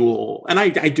mule, and I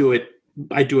do it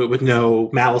with no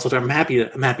malice. I'm happy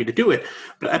to do it.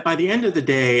 But by the end of the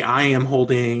day, I am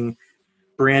holding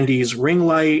Brandy's ring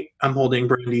light. I'm holding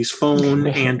Brandy's phone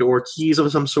and or keys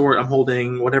of some sort. I'm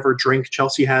holding whatever drink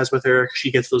Chelsea has with her.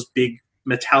 She gets those big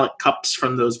metallic cups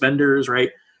from those vendors, right?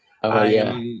 Oh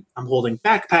yeah. I'm holding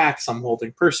backpacks. I'm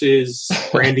holding purses.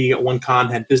 Brandy at one con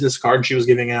had business cards she was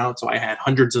giving out, so I had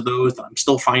hundreds of those that I'm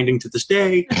still finding to this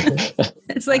day.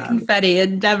 It's like confetti;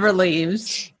 it never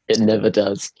leaves. It never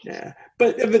does. Yeah,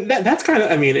 but that's kind of,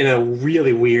 I mean, in a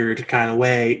really weird kind of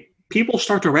way, people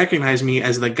start to recognize me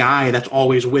as the guy that's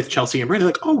always with Chelsea and Brandy.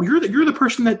 Like, oh, you're the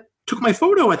person that took my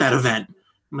photo at that event.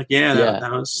 I'm like, yeah,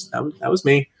 that was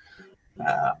me.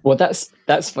 Well, that's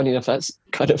funny enough. That's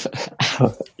kind of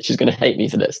how, she's going to hate me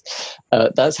for this.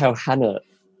 That's how Hannah,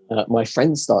 my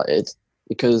friend, started,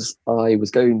 because I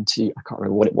was going to, I can't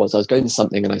remember what it was. I was going to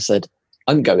something and I said,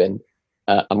 I'm going.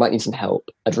 I might need some help.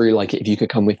 I'd really like it if you could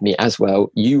come with me as well.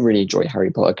 You really enjoy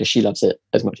Harry Potter because she loves it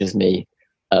as much as me.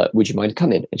 Would you mind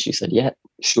coming? And she said, yeah,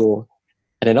 sure.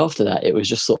 And then after that, it was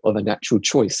just sort of a natural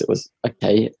choice. It was,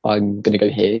 okay, I'm going to go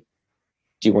here.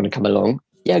 Do you want to come along?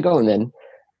 Yeah, go on then.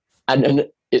 And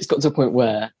it's got to a point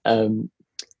where I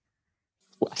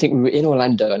think we were in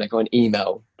Orlando and I got an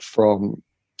email from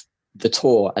the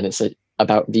tour and it said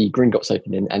about the Gringotts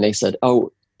opening. And they said,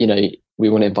 oh, we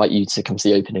want to invite you to come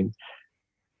see the opening.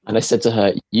 And I said to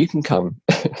her, you can come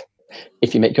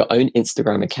if you make your own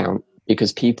Instagram account,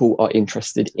 because people are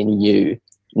interested in you,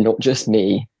 not just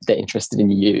me. They're interested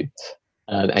in you.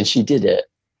 And she did it.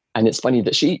 And it's funny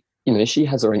that she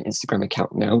has her own Instagram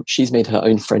account now. She's made her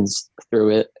own friends through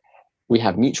it. We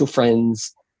have mutual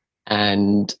friends,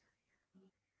 and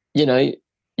you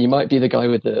might be the guy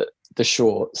with the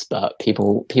shorts, but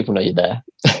people know you're there.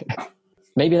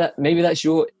 maybe that's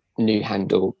your new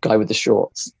handle, guy with the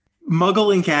shorts.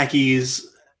 Muggle in khakis.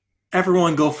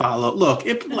 Everyone go follow. Look,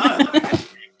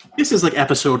 this is like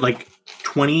episode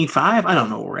 25. I don't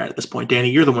know where we're at this point. Danny,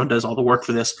 you're the one who does all the work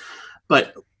for this.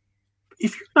 But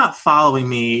if you're not following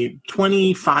me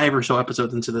 25 or so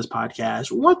episodes into this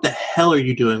podcast, what the hell are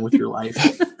you doing with your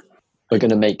life? We're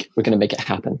gonna make it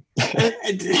happen.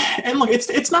 and look,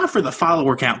 it's not for the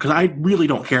follower count, because I really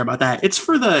don't care about that. It's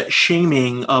for the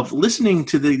shaming of listening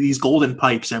to these golden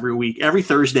pipes every week, every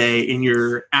Thursday in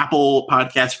your Apple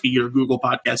podcast feed or Google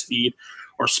podcast feed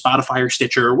or Spotify or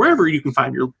Stitcher or wherever you can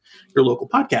find your local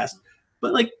podcast.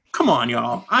 But come on,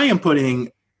 y'all. I am putting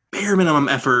bare minimum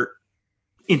effort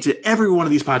into every one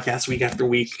of these podcasts week after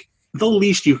week. The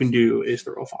least you can do is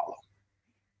throw a follow.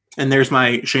 And there's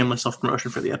my shameless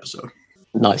self-promotion for the episode.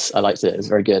 Nice. I liked it. It was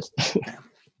very good.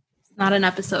 Not an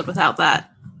episode without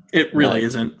that. It really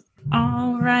isn't.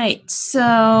 All right.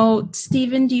 So,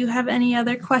 Stephen, do you have any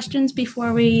other questions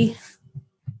before we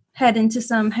head into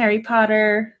some Harry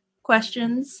Potter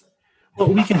questions?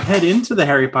 Well, we can head into the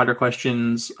Harry Potter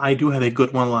questions. I do have a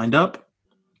good one lined up.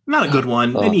 Not a good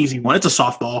one, an easy one. It's a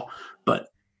softball. But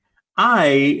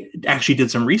I actually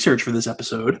did some research for this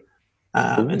episode.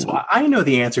 And so I know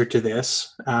the answer to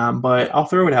this, but I'll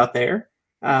throw it out there.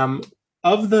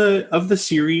 Of the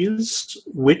series,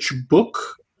 which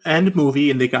book and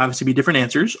movie, and they can obviously be different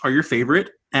answers, are your favorite,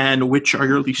 and which are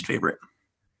your least favorite?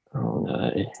 Oh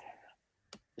no!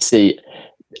 See,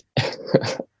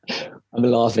 I'm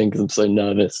laughing because I'm so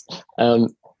nervous.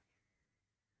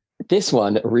 This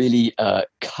one really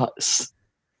cuts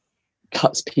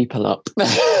people up.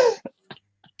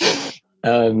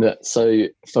 So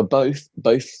for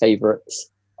both favorites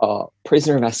are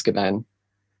Prisoner of Azkaban,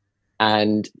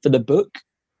 and for the book,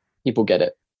 people get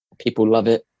it. People love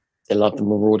it. They love the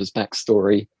Marauders'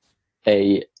 backstory.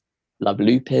 They love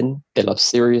Lupin. They love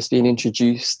Sirius being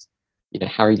introduced.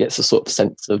 Harry gets a sort of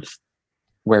sense of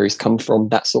where he's come from,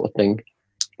 that sort of thing.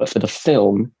 But for the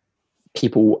film,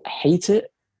 people hate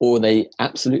it or they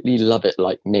absolutely love it,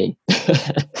 like me.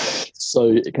 So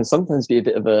it can sometimes be a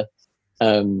bit of a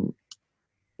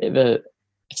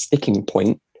sticking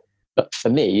point. But for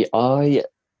me, I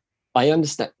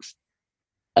understand.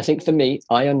 I think for me,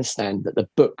 I understand that the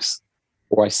books,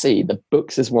 or I see the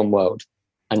books as one world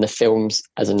and the films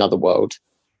as another world.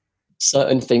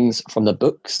 Certain things from the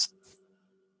books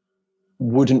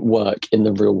wouldn't work in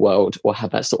the real world or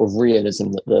have that sort of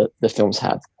realism that the films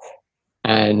have.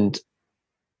 And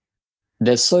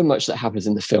there's so much that happens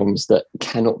in the films that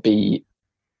cannot be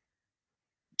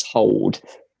told.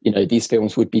 These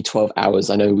films would be 12 hours.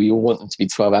 I know we all want them to be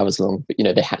 12 hours long, but,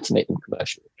 they had to make them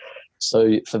commercial.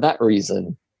 So for that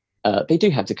reason, they do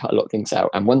have to cut a lot of things out.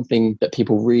 And one thing that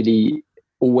people really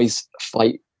always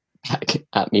fight back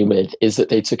at me with is that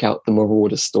they took out the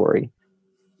Marauder story.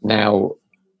 Now,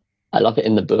 I love it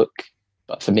in the book,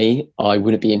 but for me, I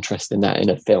wouldn't be interested in that in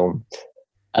a film.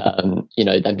 Them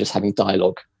just having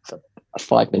dialogue for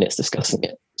 5 minutes discussing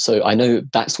it. So I know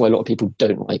that's why a lot of people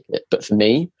don't like it. But for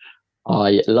me,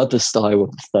 I love the style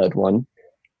of the third one.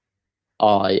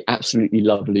 I absolutely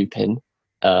love Lupin.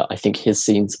 I think his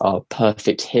scenes are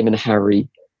perfect. Him and Harry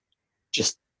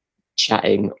just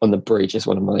chatting on the bridge is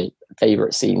one of my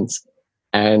favorite scenes.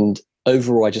 And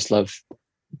overall, I just love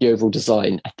the overall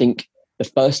design. I think the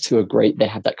first two are great. They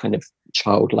have that kind of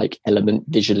childlike element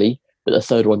visually, but the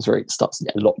third one's where it starts to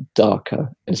get a lot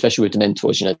darker. And especially with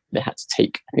Dementors, they had to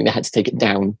take it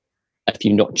down a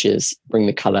few notches, drain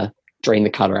the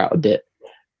color out a bit.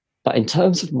 But in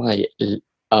terms of my,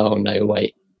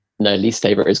 least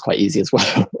favorite is quite easy as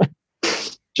well.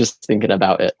 Just thinking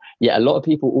about it. Yeah, a lot of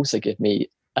people also give me,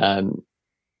 I'm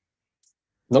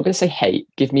not going to say hate,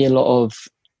 give me a lot of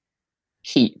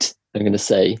heat, I'm going to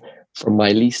say, from my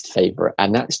least favorite.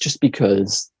 And that's just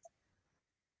because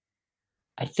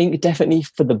I think definitely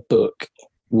for the book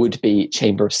would be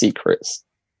Chamber of Secrets.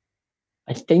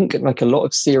 I think like a lot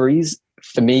of series,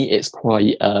 for me, it's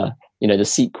quite, the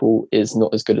sequel is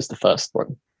not as good as the first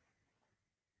one.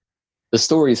 The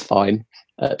story is fine,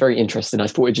 very interesting. I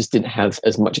thought it just didn't have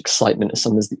as much excitement as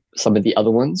some of the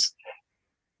other ones.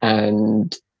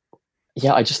 And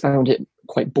yeah, I just found it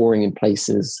quite boring in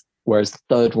places. Whereas the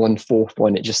third one, fourth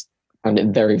one, it just found it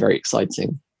very, very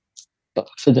exciting. But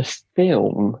for the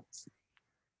film,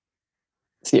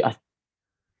 see,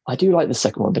 I do like the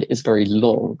second one, but it is very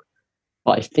long.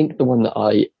 But I think the one that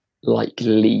I like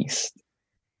least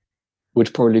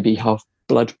would probably be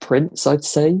Half-Blood Prince, I'd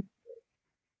say.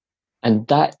 And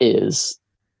that is,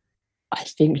 I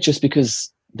think, just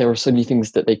because there are so many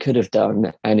things that they could have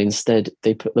done, and instead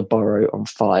they put the Burrow on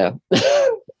fire,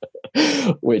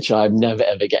 which I'm never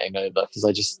ever getting over because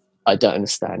I don't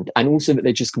understand. And also that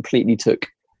they just completely took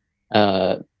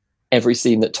every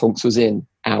scene that Tonks was in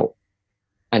out,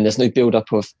 and there's no build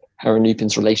up of her and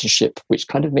Lupin's relationship, which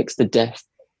kind of makes the death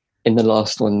in the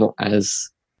last one not as,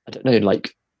 I don't know,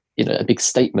 like, a big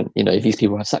statement. These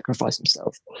people have sacrificed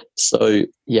themselves. So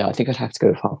yeah, I think I'd have to go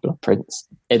with Half-Blood Prince.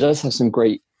 It does have some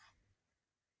great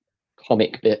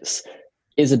comic bits,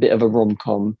 is a bit of a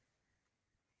rom-com,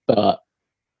 but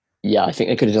yeah, I think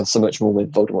they could have done so much more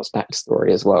with Voldemort's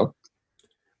backstory as well.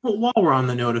 Well, while we're on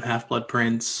the note of Half-Blood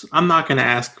Prince, I'm not going to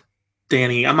ask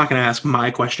Danny, I'm not going to ask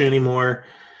my question anymore,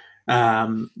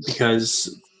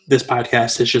 because this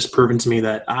podcast has just proven to me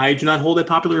that I do not hold a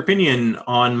popular opinion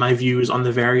on my views on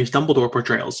the various Dumbledore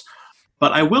portrayals.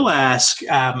 But I will ask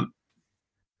how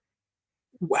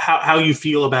you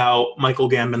feel about Michael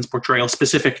Gambon's portrayal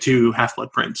specific to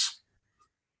Half-Blood Prince.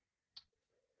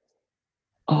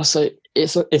 Oh, so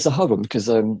it's a hard one because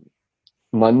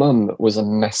my mum was a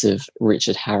massive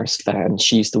Richard Harris fan.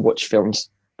 She used to watch films,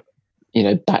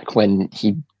 back when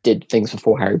he did things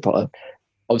before Harry Potter.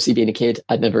 Obviously, being a kid,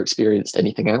 I'd never experienced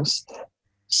anything else.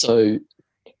 So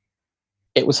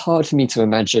it was hard for me to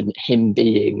imagine him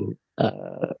being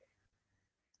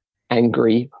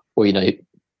angry or,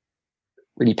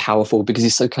 really powerful, because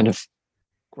he's so kind of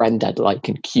granddad-like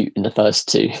and cute in the first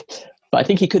two. But I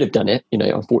think he could have done it.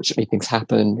 Unfortunately, things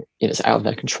happen. It's out of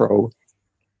their control.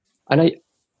 And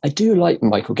I do like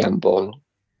Michael Gambon.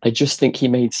 I just think he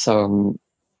made some,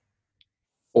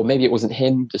 or maybe it wasn't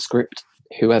him, the script,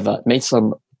 whoever, made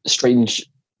some strange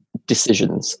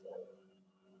decisions.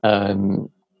 I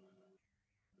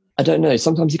don't know.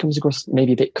 Sometimes he comes across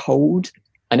maybe a bit cold.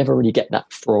 I never really get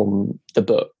that from the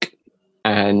book.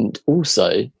 And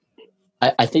also,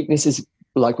 I think this is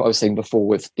like what I was saying before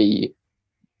with the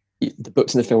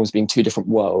books and the films being two different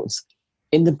worlds.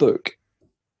 In the book,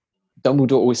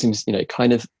 Dumbledore always seems,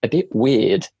 kind of a bit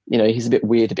weird. He's a bit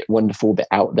weird, a bit wonderful, a bit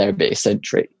out there, a bit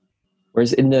eccentric.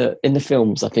 Whereas in the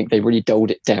films, I think they really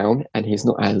dulled it down, and he's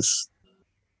not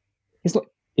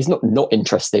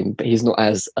interesting, but he's not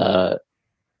as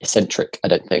eccentric, I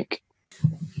don't think.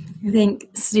 I think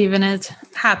Stephen is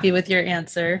happy with your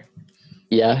answer.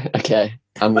 Yeah, okay.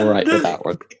 I'm all right with that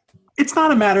one. It's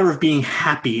not a matter of being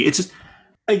happy. It's just,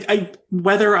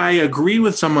 whether I agree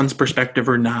with someone's perspective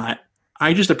or not,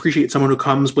 I just appreciate someone who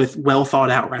comes with well thought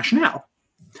out rationale.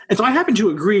 And so I happen to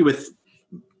agree with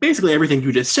basically everything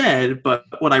you just said, but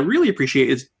what I really appreciate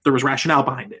is there was rationale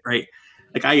behind it, right?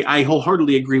 Like I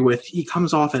wholeheartedly agree with, he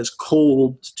comes off as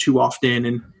cold too often,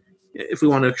 and if we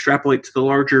want to extrapolate to the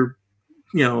larger,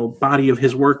 body of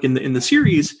his work in the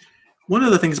series, one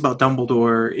of the things about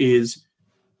Dumbledore is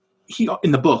he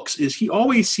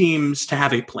always seems to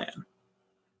have a plan,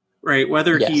 right?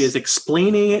 Whether he is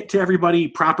explaining it to everybody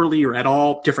properly or at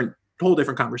all, whole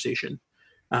different conversation.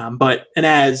 But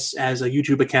as a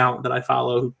YouTube account that I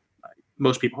follow,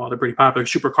 most people are pretty popular,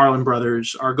 Super Carlin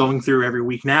Brothers are going through every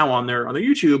week now on their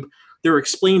YouTube. They're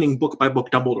explaining book by book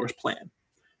Dumbledore's plan.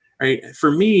 Right?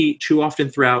 For me, too often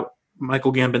throughout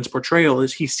Michael Gambon's portrayal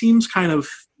is he seems kind of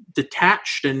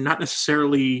detached and not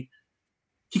necessarily.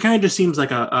 He kind of just seems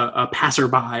like a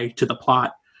passerby to the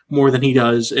plot more than he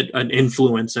does an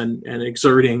influence and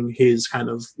exerting his kind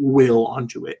of will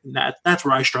onto it. And that's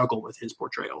where I struggle with his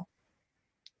portrayal.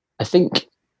 I think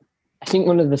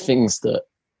one of the things that,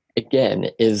 again,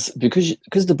 is because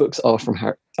the books are from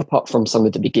Harry, apart from some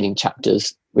of the beginning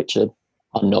chapters, which are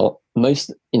not,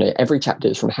 most, every chapter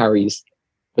is from Harry's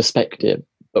perspective.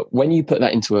 But when you put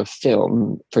that into a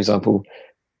film, for example,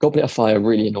 Goblet of Fire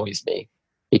really annoys me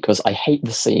because I hate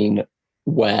the scene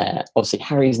where obviously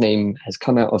Harry's name has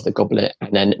come out of the goblet,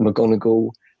 and then McGonagall,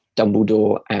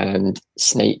 Dumbledore, and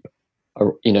Snape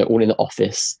are, all in the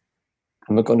office.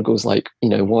 And McGonagall's like,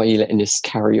 why are you letting this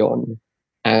carry on?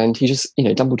 And he just,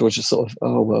 Dumbledore's just sort of,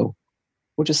 oh, well,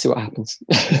 we'll just see what happens.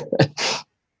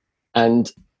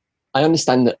 And I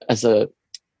understand that as a,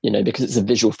 because it's a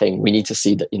visual thing, we need to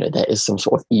see that, there is some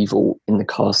sort of evil in the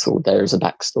castle. There is a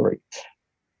backstory.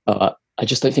 I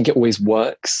just don't think it always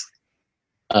works.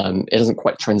 It doesn't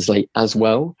quite translate as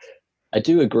well. I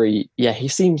do agree. Yeah, he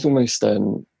seems almost,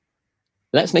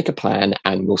 let's make a plan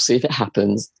and we'll see if it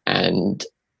happens. And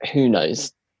who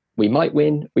knows? We might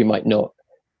win, we might not.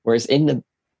 Whereas in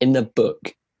the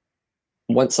book,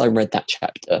 once I read that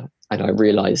chapter and I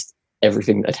realized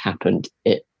everything that had happened,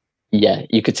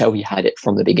 you could tell he had it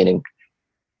from the beginning.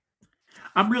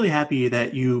 I'm really happy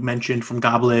that you mentioned from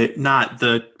Goblet, not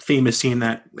the famous scene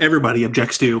that everybody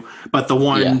objects to, but the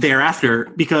one thereafter,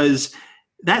 because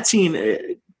that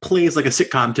scene plays like a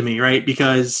sitcom to me, right?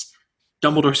 Because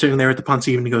Dumbledore's sitting there at the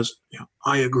Pensieve and he goes,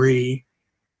 I agree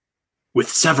with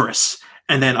Severus.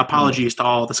 And then apologies to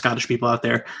all the Scottish people out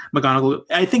there. McGonagall,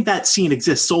 I think that scene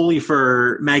exists solely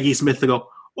for Maggie Smith to go,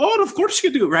 oh, of course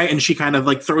you do, right? And she kind of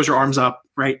like throws her arms up,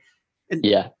 right? And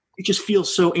it just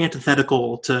feels so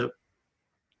antithetical to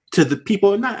the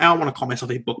people, I don't want to call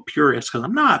myself a book purist because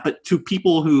I'm not, but to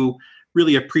people who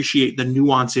really appreciate the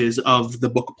nuances of the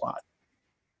book plot.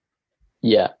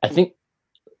 Yeah, I think,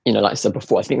 like I said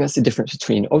before, I think that's the difference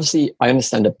between, obviously, I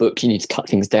understand a book, you need to cut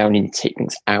things down, you need to take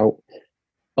things out.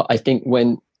 But I think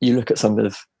when you look at some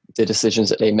of the decisions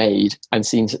that they made and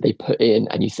scenes that they put in,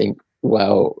 and you think,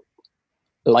 well,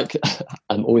 like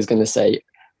I'm always going to say,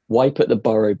 why put the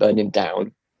Burrow burning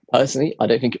down? Personally, I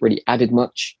don't think it really added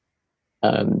much.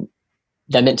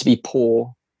 They're meant to be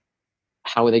poor.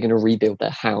 How are they going to rebuild their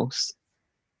house?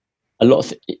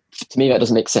 To me, that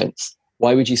doesn't make sense.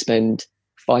 Why would you spend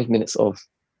 5 minutes of,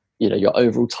 your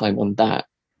overall time on that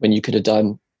when you could have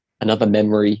done another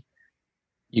memory?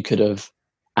 You could have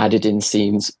added in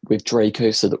scenes with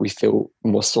Draco so that we feel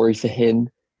more sorry for him.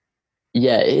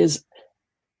 Yeah, it is.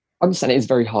 I understand it is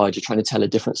very hard. You're trying to tell a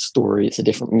different story. It's a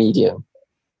different medium.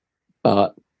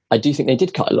 But I do think they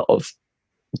did cut a lot of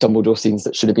Dumbledore scenes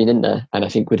that should have been in there, and I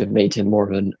think would have made him more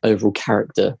of an overall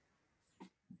character.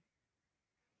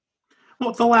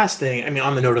 Well, the last thing,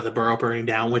 on the note of the Burrow burning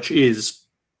down, which is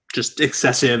just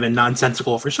excessive and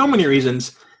nonsensical for so many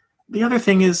reasons, the other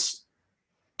thing is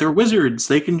they're wizards.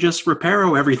 They can just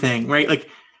reparo everything, right? Like,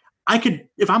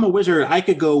 if I'm a wizard, I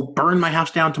could go burn my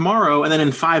house down tomorrow and then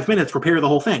in 5 minutes repair the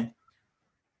whole thing.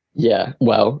 Yeah,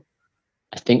 well,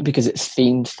 I think because it's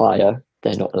themed fire,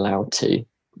 they're not allowed to.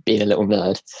 Being a little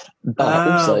nerd, but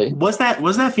also was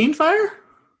that Fiend Fire?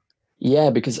 Yeah,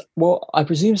 because I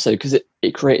presume so because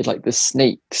it created like the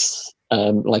snakes,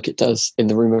 like it does in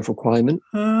the Room of Requirement.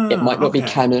 It might not be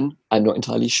canon. I'm not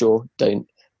entirely sure.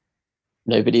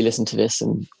 Nobody listen to this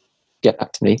and get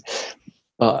back to me.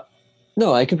 But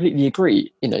no, I completely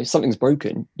agree. Something's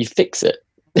broken, you fix it.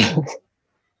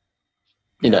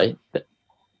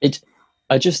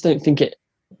 I just don't think it,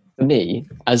 for me,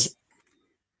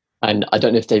 and I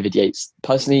don't know if David Yates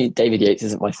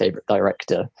isn't my favorite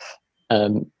director.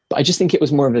 But I just think it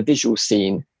was more of a visual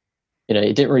scene.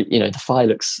 It didn't really, the fire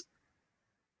looks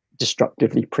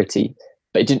destructively pretty,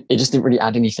 but it just didn't really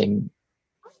add anything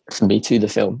for me to the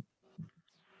film.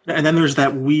 And then there's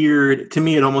that weird, to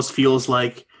me, it almost feels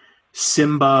like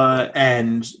Simba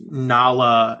and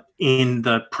Nala in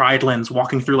the Pride Lands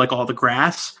walking through like all the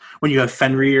grass, when you have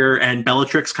Fenrir and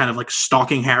Bellatrix kind of like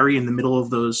stalking Harry in the middle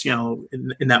of those, in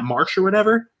that marsh or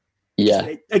whatever.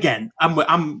 Yeah. Again,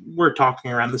 we're talking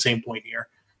around the same point here.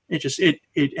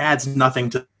 It adds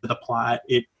nothing to the plot.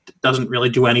 It doesn't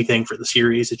really do anything for the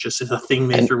series. It's a thing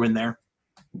they threw in there.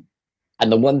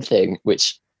 And the one thing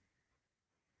which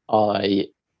I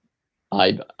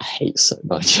hate so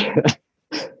much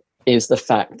is the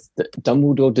fact that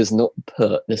Dumbledore does not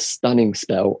put the stunning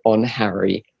spell on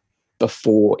Harry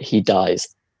before he dies.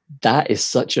 That is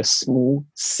such a small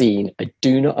scene. I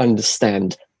do not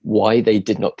understand why they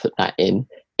did not put that in.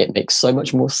 It makes so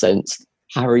much more sense.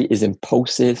 Harry is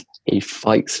impulsive. He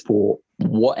fights for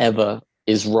whatever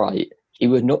is right. He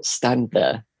would not stand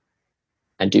there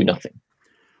and do nothing.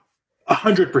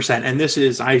 100%. And this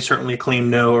is, I certainly claim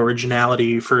no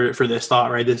originality for this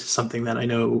thought, right? This is something that I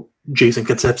know Jason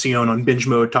Concepcion on Binge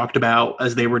Mode talked about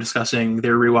as they were discussing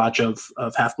their rewatch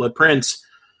of Half-Blood Prince.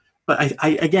 But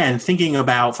I again, thinking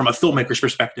about from a filmmaker's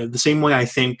perspective, the same way I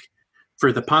think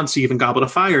for the Ponsieve and Goblet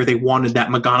of Fire, they wanted that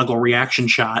McGonagall reaction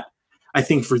shot. I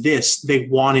think for this, they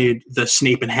wanted the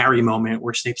Snape and Harry moment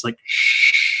where Snape's like,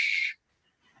 shh.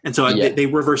 And so they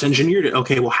reverse engineered it.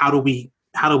 Okay, well, how do we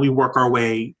work our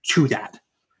way to that?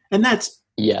 And that's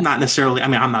not necessarily, I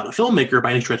mean, I'm not a filmmaker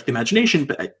by any stretch of the imagination,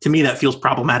 but to me, that feels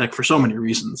problematic for so many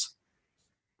reasons.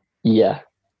 Yeah.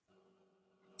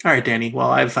 All right, Danny.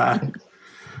 Well, I've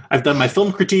done my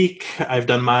film critique. I've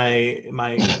done my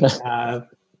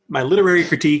my literary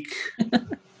critique.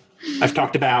 I've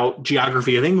talked about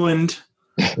geography of England.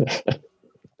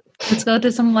 Let's go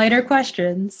to some lighter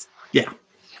questions. Yeah.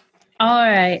 All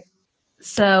right.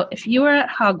 So if you were at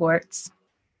Hogwarts,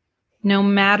 no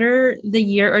matter the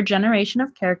year or generation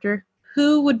of character,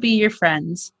 who would be your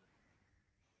friends?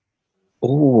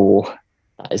 Oh,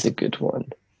 that is a good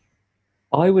one.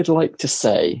 I would like to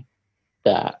say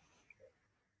that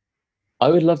I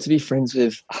would love to be friends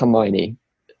with Hermione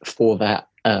for that,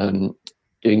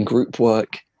 doing group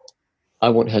work. I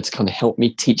want her to kind of help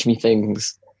me, teach me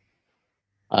things.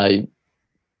 I'd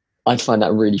find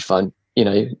that really fun. You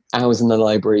know, hours in the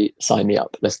library, sign me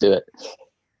up. Let's do it.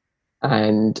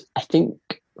 And I think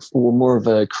for more of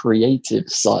a creative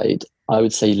side, I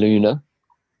would say Luna.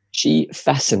 She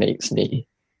fascinates me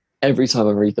every time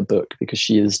I read the book because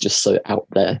she is just so out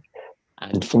there.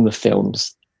 And from the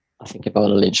films, I think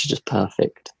Evanna Lynch is just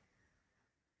perfect.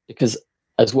 Because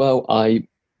as well, I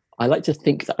like to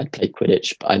think that I'd play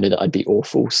Quidditch, but I know that I'd be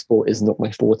awful. Sport is not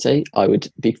my forte. I would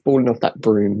be falling off that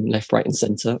broom left, right, and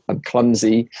centre. I'm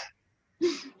clumsy.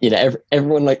 You know,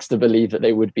 everyone likes to believe that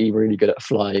they would be really good at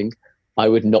flying. I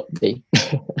would not be.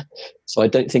 So I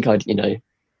don't think I'd,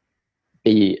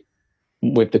 be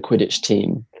with the Quidditch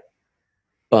team.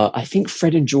 But I think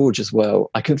Fred and George as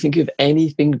well. I couldn't think of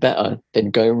anything better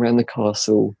than going around the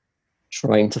castle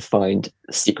trying to find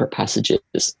secret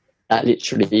passages. That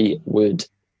literally would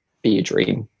be a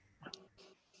dream.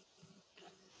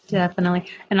 Definitely.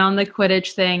 And on the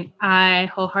Quidditch thing, I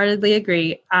wholeheartedly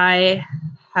agree. I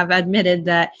have admitted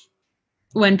that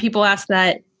when people ask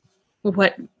that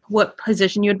what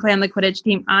position you would play on the Quidditch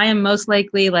team, I am most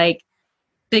likely like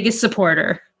biggest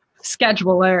supporter,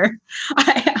 scheduler.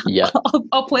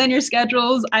 I'll plan your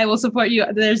schedules. I will support you.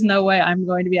 There's no way I'm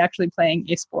going to be actually playing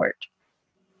a sport.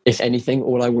 If anything,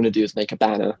 all I want to do is make a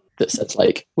banner that says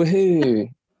like, woohoo,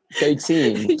 go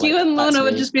team. You and Luna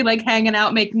would just be like hanging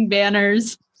out, making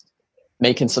banners.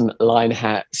 Making some line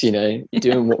hats,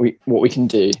 doing what we can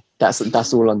do.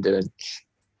 That's all I'm doing.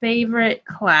 Favorite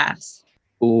class?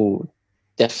 Oh,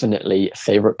 definitely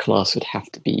favorite class would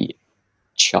have to be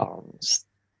charms.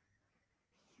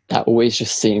 That always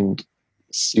just seemed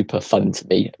super fun to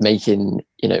me, making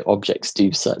objects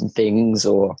do certain things,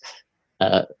 or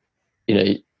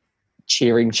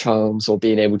cheering charms, or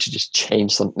being able to just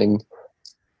change something.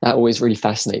 That always really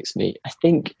fascinates me. I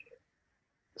think,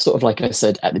 sort of like I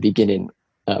said at the beginning,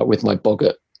 with my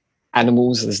boggart,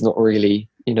 animals is not really,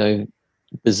 the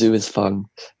zoo is fun,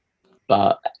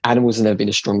 but animals have never been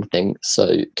a strong thing.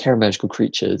 So Care of Magical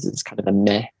Creatures is kind of a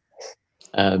meh.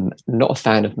 Not a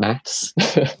fan of maths.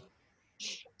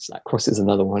 So that crosses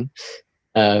another one.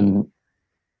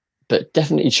 But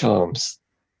definitely charms.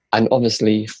 And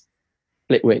obviously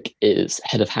Flitwick is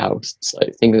head of house, so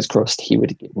fingers crossed he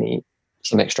would give me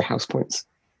some extra house points.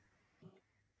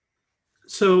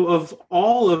 So of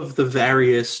all of the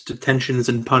various detentions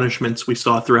and punishments we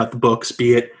saw throughout the books,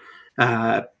 be it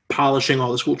polishing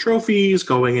all the school trophies,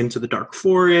 going into the Dark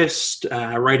Forest,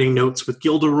 writing notes with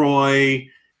Gilderoy,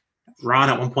 Ron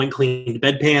at one point cleaned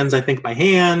bedpans, I think, by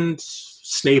hand,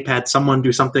 Snape had someone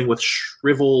do something with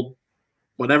shriveled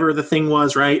whatever the thing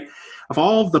was, right? Of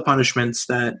all of the punishments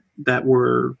that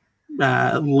were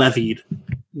levied,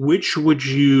 which would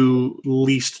you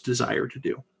least desire to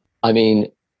do? I mean,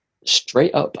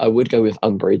 straight up, I would go with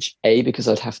Umbridge. A, because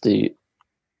I'd have to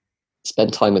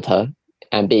spend time with her,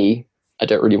 and B, I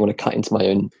don't really want to cut into my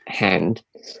own hand.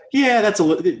 Yeah, that's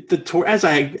as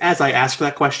I asked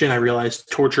that question, I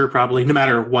realized torture probably, no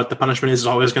matter what the punishment is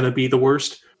always going to be the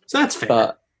worst. So that's fair.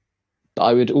 But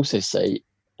I would also say,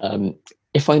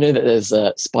 if I know that there's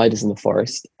spiders in the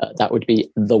forest, that would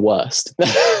be the worst.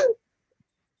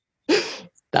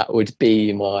 That would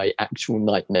be my actual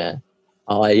nightmare.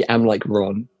 I am like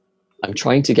Ron. I'm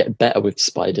trying to get better with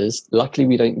spiders. Luckily,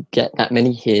 we don't get that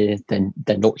many here. Then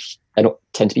they're not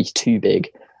tend to be too big.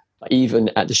 But even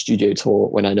at the studio tour,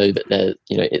 when I know that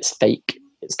it's fake,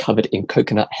 it's covered in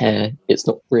coconut hair, it's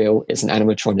not real, it's an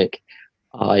animatronic,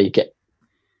 I get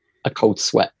a cold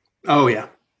sweat. Oh yeah.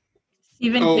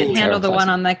 Stephen can handle the one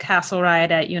on the castle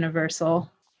ride at Universal.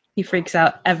 He freaks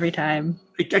out every time.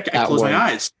 I close my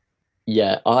eyes.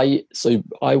 Yeah, I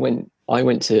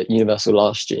went to Universal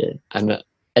last year, and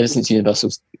ever since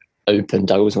Universal's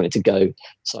opened, I always wanted to go.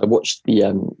 So I watched the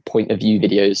point of view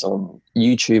videos on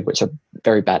YouTube, which are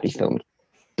very badly filmed.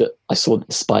 But I saw that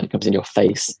the spider comes in your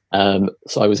face,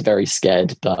 so I was very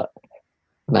scared, but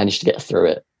managed to get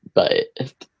through it. But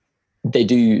they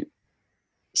do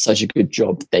such a good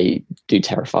job; they do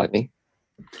terrify me.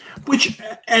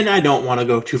 And I don't want to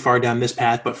go too far down this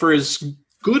path, but for as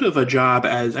good of a job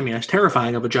as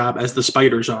terrifying of a job as the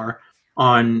spiders are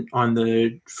on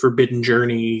the Forbidden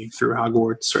Journey through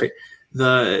Hogwarts, right?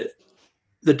 The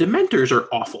Dementors are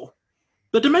awful.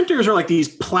 The Dementors are like these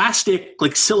plastic,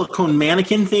 like silicone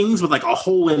mannequin things with like a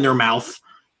hole in their mouth,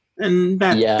 and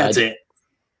that's it.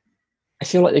 I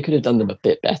feel like they could have done them a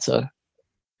bit better,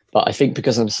 but I think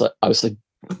because I was so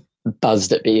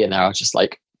buzzed at being there, I was just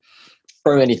like,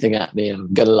 throw anything at me and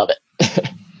I'm gonna love it.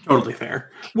 Totally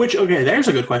fair. There's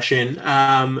a good question.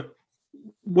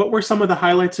 What were some of the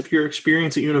highlights of your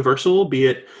experience at Universal, be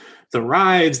it the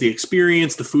rides, the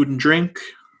experience, the food and drink?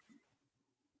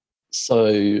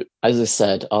 So, as I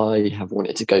said, I have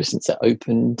wanted to go since it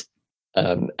opened.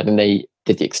 And then they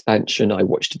did the expansion. I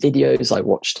watched videos. I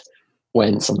watched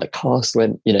when some of the cast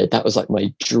went. That was like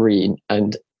my dream.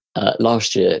 And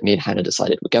last year, me and Hannah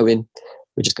decided we're going.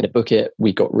 We're just going to book it.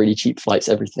 We got really cheap flights,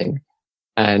 everything.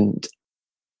 And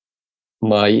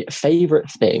my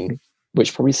favorite thing,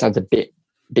 which probably sounds a bit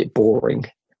boring,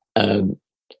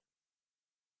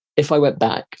 if I went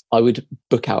back, I would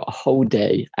book out a whole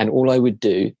day, and all I would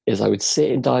do is I would sit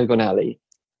in Diagon Alley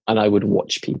and I would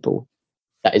watch people.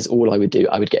 That is all I would do.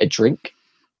 I would get a drink.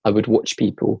 I would watch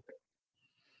people,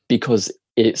 because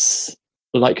it's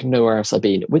like nowhere else I've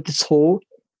been. With the tour,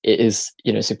 it is,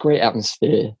 it's a great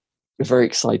atmosphere. We're very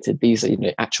excited. These are,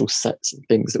 actual sets and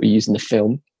things that we use in the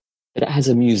film, but it has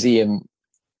a museum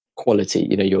quality.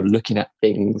 You're looking at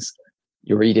things,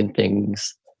 you're reading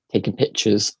things, taking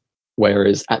pictures.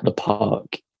 Whereas at the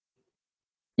park,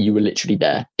 you were literally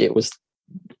there.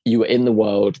 You were in the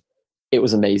world. It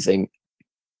was amazing.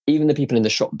 Even the people in the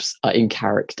shops are in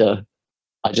character.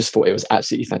 I just thought it was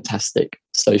absolutely fantastic.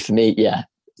 So for me,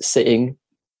 sitting,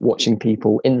 watching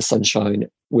people in the sunshine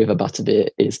with a butterbeer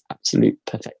is absolute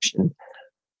perfection.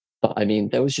 But I mean,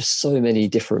 there was just so many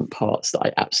different parts that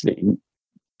I absolutely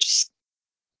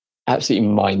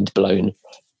mind blown.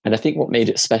 And I think what made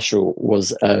it special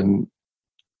was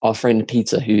our friend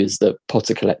Peter, who is the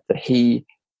Potter collector.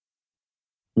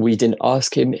 We didn't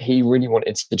ask him. He really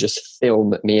wanted to just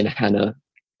film me and Hannah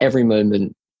every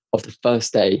moment of the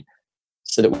first day,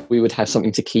 so that we would have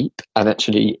something to keep. And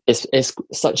actually, it's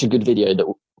such a good video that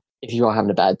if you are having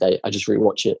a bad day, I just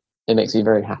rewatch it. It makes me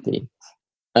very happy.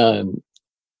 And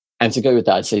to go with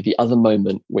that, I'd say the other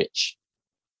moment, which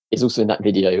is also in that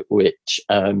video, which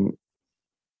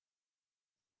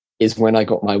is when I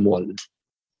got my wand,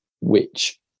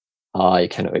 which I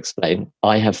cannot explain.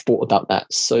 I have thought about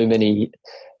that so many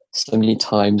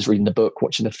times, reading the book,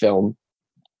 watching the film.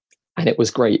 And it was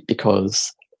great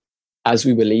because as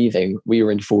we were leaving, we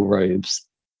were in full robes,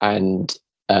 and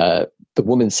the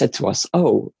woman said to us,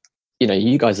 "Oh,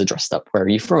 you guys are dressed up. Where are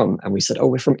you from?" And we said, "Oh,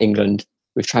 we're from England.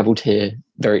 We've traveled here.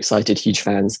 Very excited, huge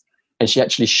fans." And she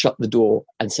actually shut the door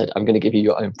and said, "I'm going to give you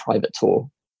your own private tour.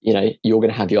 You're going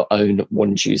to have your own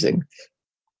wand choosing."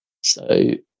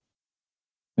 So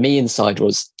me inside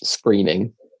was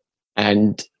screaming,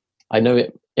 and I know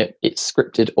it's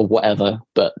scripted or whatever,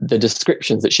 but the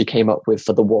descriptions that she came up with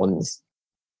for the wands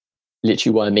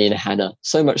literally were me and Hannah,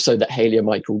 so much so that Haley and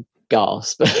Michael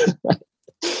gasped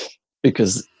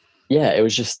because it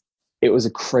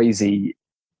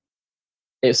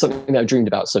was something that I've dreamed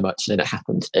about so much, and then it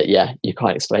happened. You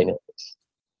can't explain it.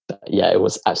 But it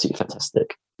was absolutely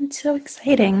fantastic. It's so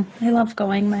exciting. I love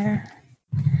going there.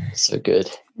 So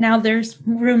good. Now there's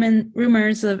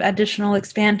rumors of additional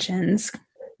expansions.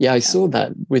 Yeah, I saw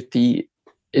that with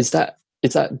is that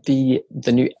the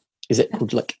new, is it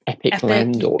called like Epic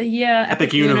Land or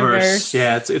Epic Universe?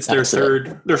 Yeah, it's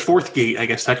their fourth gate, I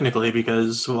guess, technically,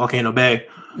 because Volcano Bay.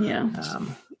 Yeah.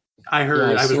 I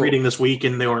heard I was reading this week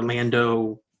in the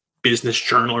Orlando Business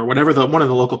Journal or whatever, one of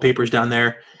the local papers down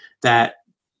there, that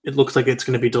it looks like it's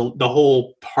going to be the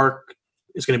whole park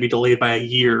is going to be delayed by a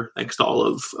year thanks to all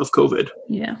of COVID.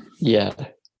 Yeah.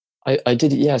 I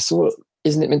did. Yeah, I saw.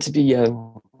 Isn't it meant to be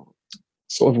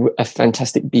sort of a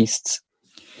Fantastic Beasts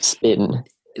spin?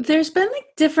 There's been like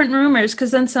different rumors,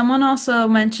 because then someone also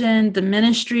mentioned the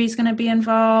Ministry is going to be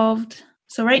involved.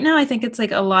 So right now I think it's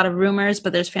like a lot of rumors,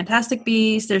 but there's Fantastic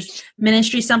Beasts, there's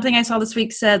Ministry. Something I saw this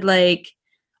week said like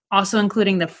also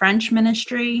including the French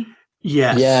Ministry.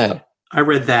 Yes. Yeah. I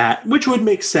read that, which would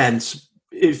make sense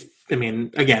again,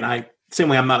 same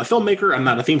way I'm not a filmmaker, I'm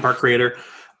not a theme park creator,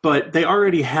 but they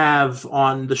already have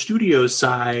on the studio's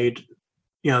side,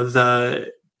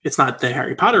 it's not the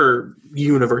Harry Potter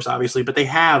universe, obviously, but they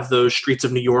have those streets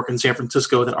of New York and San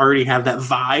Francisco that already have that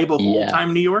vibe of old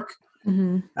time New York.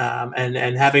 Mm-hmm.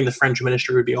 And having the French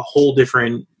Ministry would be a whole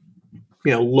different,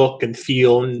 look and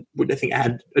feel, and would, I think,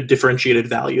 add a differentiated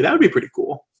value. That would be pretty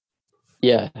cool.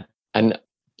 Yeah. And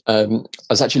I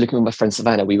was actually looking with my friend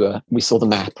Savannah. We saw the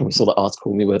map and we saw the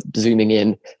article and we were zooming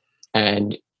in,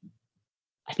 and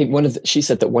I think she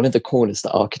said that one of the corners,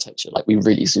 the architecture, like we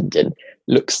really zoomed in,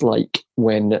 looks like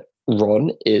when they're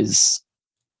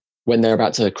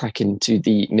about to crack into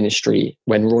the Ministry,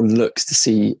 when Ron looks to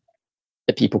see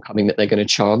the people coming that they're going to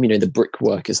charm, the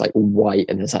brickwork is like all white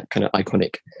and there's that kind of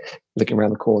iconic looking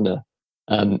around the corner.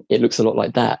 It looks a lot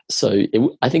like that. So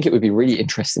I think it would be really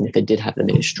interesting if they did have the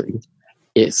Ministry.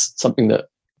 It's something that,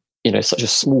 such a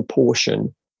small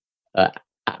portion at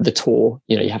the tour,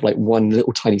 you have like one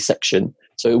little tiny section.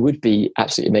 So it would be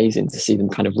absolutely amazing to see them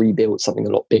kind of rebuild something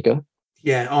a lot bigger.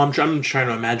 Yeah. I'm trying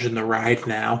to imagine the ride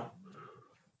now.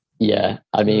 Yeah.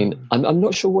 I mean, I'm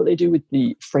not sure what they do with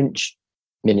the French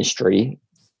Ministry.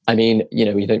 I mean,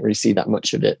 we don't really see that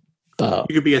much of it. But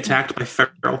you could be attacked by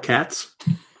feral cats.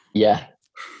 Yeah.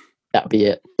 That'd be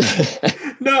it.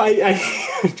 No,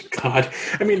 God.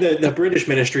 I mean, the British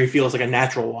Ministry feels like a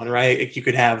natural one, right? Like you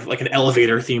could have like an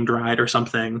elevator themed ride or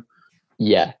something.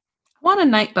 Yeah. I want a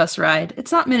night bus ride.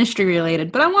 It's not Ministry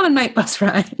related, but I want a night bus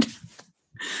ride.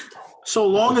 So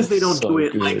long as they don't do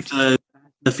it good. like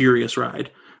the Furious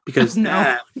ride, because if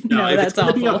that's it's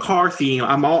going to be a awful. car theme,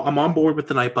 I'm on board with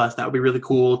the night bus. That would be really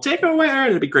cool. Take it away,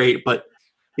 it'd be great, but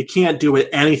they can't do it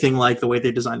anything like the way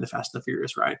they designed the Fast and the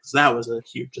Furious ride, because that was a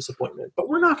huge disappointment. But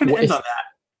we're not going to end on that.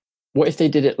 What if they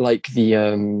did it like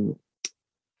the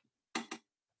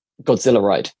Godzilla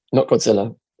ride? Not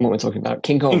Godzilla. What am I talking about?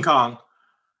 King Kong. King Kong.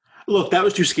 Look, that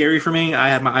was too scary for me. I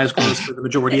had my eyes closed for the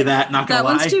majority of that. Not gonna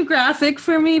lie. That one's too graphic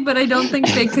for me, but I don't think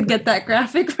they could get that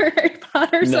graphic for Harry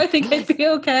Potter, so I think I'd be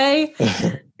okay.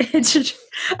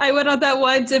 I went on that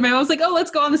once, and my mom was like, "Oh,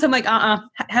 let's go on this." I'm like,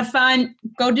 have fun.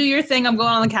 Go do your thing. I'm going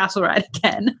on the castle ride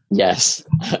again." Yes.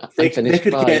 They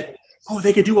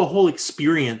could do a whole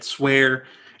experience where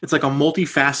it's like a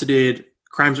multifaceted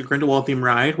Crimes of Grindelwald theme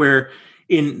ride, where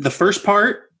in the first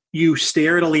part you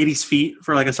stare at a lady's feet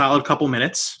for like a solid couple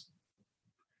minutes.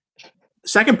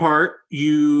 Second part,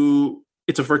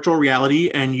 it's a virtual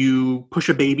reality and you push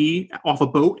a baby off a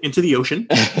boat into the ocean.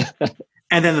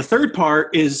 And then the third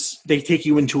part is they take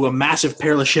you into a massive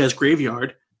Père Lachaise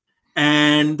graveyard,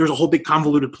 and there's a whole big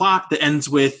convoluted plot that ends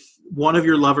with one of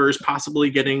your lovers possibly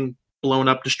getting blown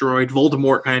up, destroyed,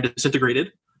 Voldemort kind of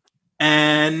disintegrated.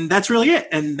 And that's really it.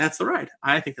 And that's the ride.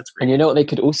 I think that's great. And you know what they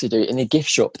could also do? In a gift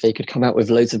shop, they could come out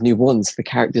with loads of new wands for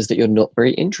characters that you're not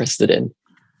very interested in.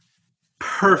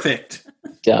 Perfect.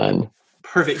 Done.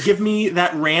 Perfect. Give me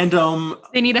that random...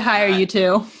 They need to hire you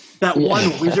too. That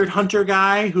one wizard hunter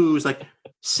guy who's like,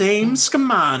 same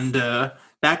Scamander.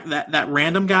 That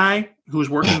random guy who's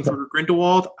working for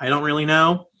Grindelwald. I don't really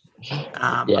know.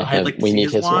 I'd like to see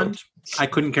his wand. I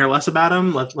couldn't care less about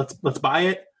him. Let's buy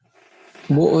it.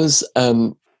 What was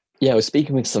I was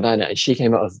speaking with Savannah, and she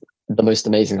came up with the most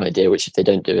amazing idea, which if they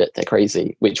don't do it, they're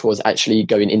crazy, which was actually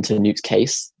going into Newt's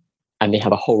case, and they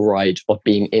have a whole ride of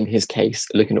being in his case,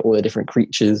 looking at all the different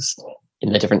creatures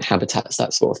in their different habitats,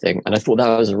 that sort of thing. And I thought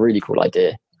that was a really cool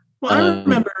idea. Well, I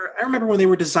remember when they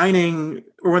were designing,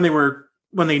 or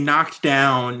when they knocked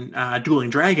down Dueling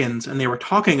Dragons, and they were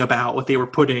talking about what they were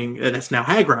putting, that's now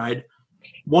Hagrid.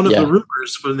 One of the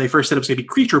rumors when they first said it was going to be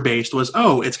creature-based was,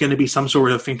 it's going to be some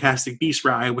sort of Fantastic Beast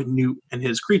ride with Newt and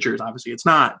his creatures. Obviously, it's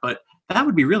not, but that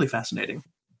would be really fascinating.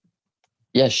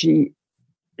 Yeah, she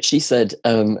said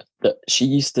that she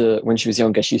used to, when she was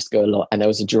younger, she used to go a lot, and there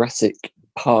was a Jurassic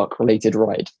Park-related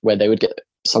ride where they would get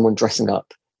someone dressing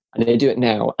up, and they do it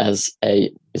now as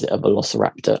a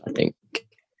Velociraptor, I think,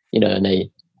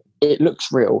 and it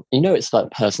looks real. It's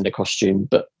that person in a costume,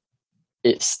 but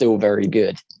it's still very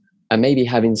good. And maybe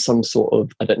having some sort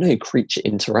of, creature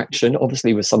interaction,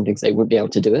 obviously with some things they wouldn't be able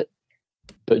to do it,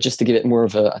 but just to give it more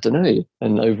of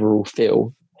an overall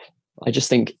feel. I just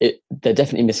think they're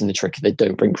definitely missing the trick if they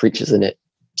don't bring creatures in it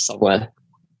somewhere.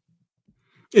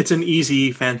 It's an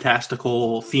easy,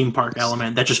 fantastical theme park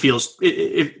element that just feels,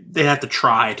 if they have to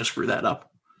try to screw that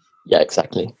up. Yeah,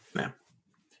 exactly. Yeah.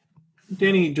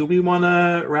 Danny, do we want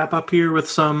to wrap up here with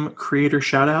some creator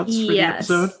shout outs for the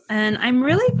episode? And I'm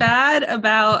really bad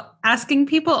about asking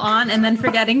people on and then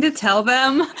forgetting to tell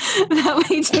them that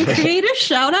we do creator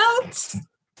shout outs.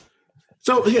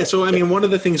 So I mean, one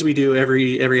of the things we do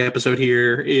every episode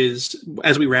here is,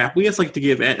 as we wrap, we just like to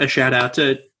give a shout out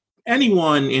to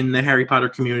anyone in the Harry Potter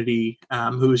community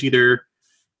who's either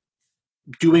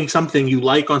doing something you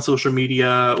like on social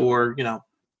media, or, you know,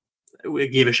 we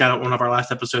gave a shout out one of our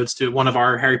last episodes to one of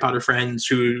our Harry Potter friends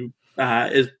who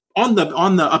is on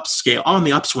the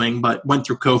upswing, but went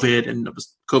through COVID and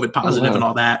was COVID positive and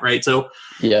all that, right? So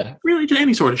yeah, really to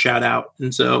any sort of shout out.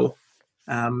 And so,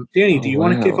 Danny, do you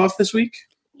want to kick off this week?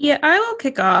 Yeah, I will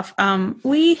kick off.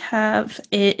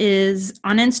 It is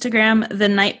on Instagram, The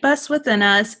Night Bus Within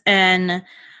Us, and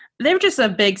they're just a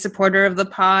big supporter of the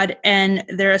pod, and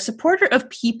they're a supporter of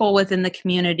people within the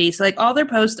community. So like all their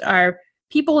posts are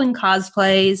people in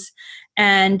cosplays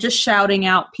and just shouting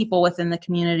out people within the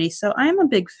community. So I'm a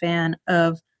big fan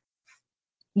of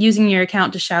using your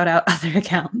account to shout out other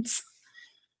accounts.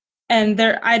 And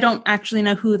I don't actually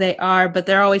know who they are, but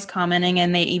they're always commenting,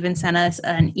 and they even sent us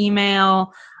an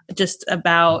email just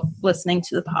about listening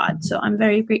to the pod. So I'm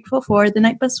very grateful for The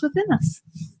Night Bus Within Us.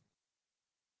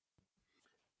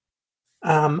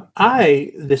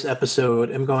 This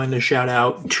episode, am going to shout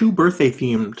out 2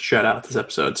 birthday-themed shout-outs this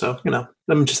episode. So, you know,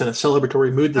 I'm just in a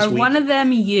celebratory mood this week. One of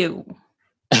them you?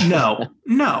 No,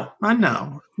 I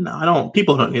don't.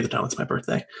 People don't need to know it's my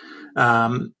birthday.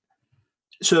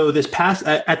 So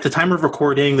at the time of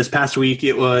recording, this past week,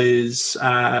 it was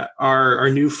our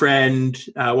new friend,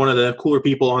 one of the cooler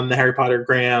people on the Harry Potter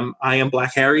gram, I Am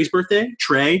Black Harry's birthday,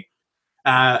 Trey.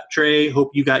 Trey,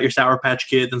 hope you got your Sour Patch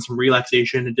Kids and some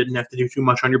relaxation and didn't have to do too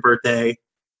much on your birthday.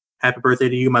 Happy birthday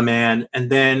to you, my man.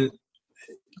 And then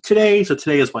today is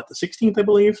what, the 16th, I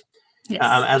believe? Yes.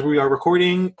 As we are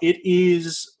recording, it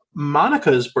is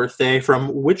Monica's birthday from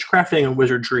Witchcrafting and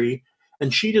Wizardry.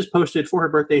 And she just posted for her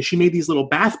birthday, she made these little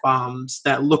bath bombs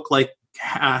that look like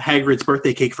Hagrid's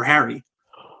birthday cake for Harry.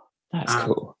 That's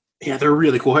cool. Yeah, they're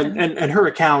really cool. And her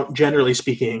account, generally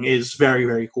speaking, is very,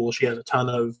 very cool. She has a ton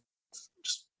of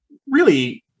just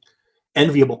really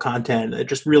enviable content,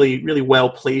 just really, really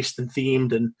well placed and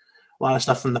themed, and a lot of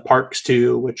stuff from the parks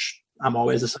too, which I'm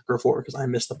always a sucker for because I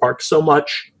miss the parks so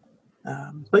much.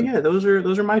 But yeah, those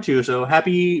are my 2. So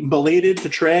happy belated to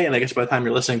Trey, and I guess by the time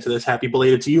you're listening to this, happy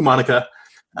belated to you, Monica.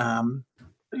 But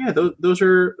yeah, those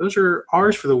are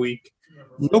ours for the week.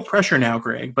 No pressure now,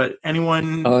 Greg. But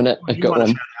anyone? Oh no, I've got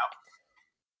one.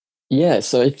 Yeah,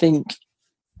 so I think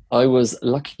I was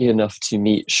lucky enough to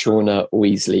meet Shauna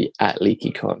Weasley at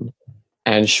LeakyCon,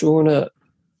 and Shauna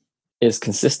is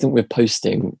consistent with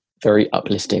posting very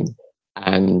uplifting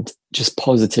and just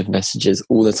positive messages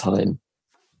all the time.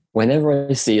 Whenever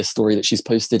I see a story that she's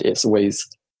posted, it's always,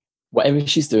 whatever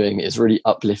she's doing is really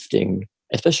uplifting,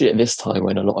 especially at this time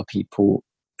when a lot of people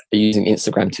are using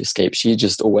Instagram to escape. She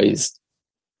just always,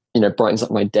 brightens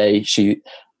up my day. She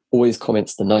always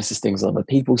comments the nicest things on other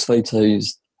people's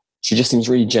photos. She just seems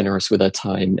really generous with her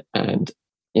time and,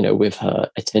 with her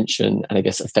attention and I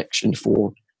guess affection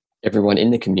for everyone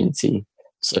in the community.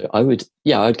 So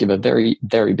I'd give a very,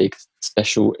 very big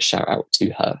special shout out to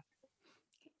her.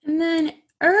 And then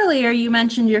earlier, you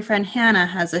mentioned your friend Hannah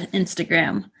has an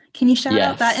Instagram. Can you shout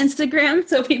out that Instagram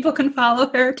so people can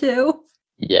follow her too?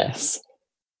 Yes.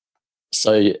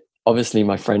 So obviously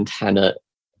my friend Hannah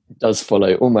does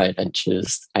follow all my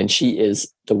adventures, and she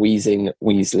is the Wheezing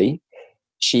Weasley.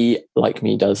 She, like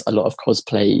me, does a lot of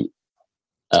cosplay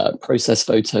process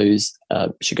photos.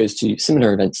 She goes to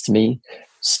similar events to me.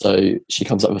 So she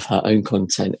comes up with her own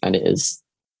content, and it is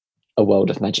a world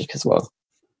of magic as well.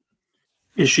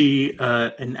 Is she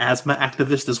an asthma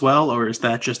activist as well, or is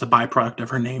that just a byproduct of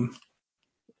her name?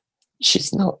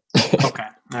 She's not. Okay.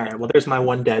 All right. Well, there's my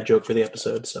one dad joke for the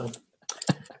episode. So,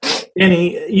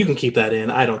 Annie, you can keep that in.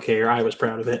 I don't care. I was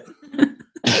proud of it.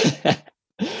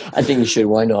 I think you should.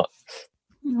 Why not?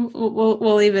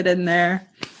 We'll leave it in there.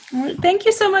 Thank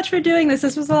you so much for doing this.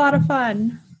 This was a lot of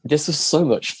fun. This was so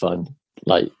much fun.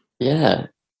 I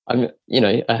hope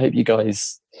you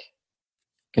guys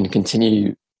can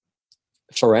continue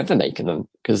forever making them,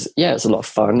 because it's a lot of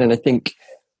fun, and I think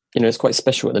it's quite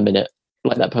special at the minute.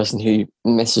 Like that person who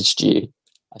messaged you,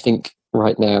 I think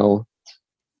right now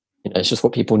it's just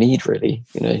what people need, really.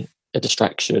 A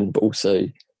distraction, but also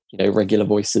regular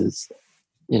voices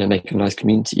make a nice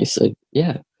community. So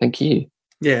thank you.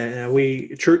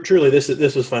 We truly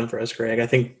this was fun for us, Greg. I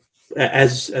think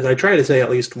as I try to say at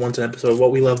least once an episode,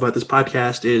 what we love about this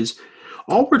podcast is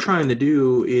all we're trying to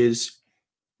do is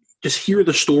just hear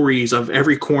the stories of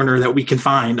every corner that we can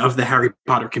find of the Harry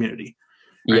Potter community.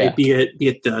 right? Yeah. Be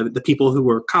it the people who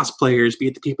were cosplayers, be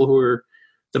it the people who were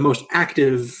the most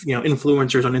active,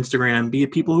 influencers on Instagram, be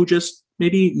it people who just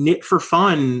maybe knit for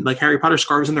fun, like Harry Potter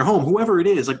scarves in their home, whoever it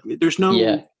is. Like there's no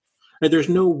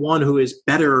one who is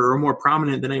better or more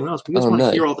prominent than anyone else. We just want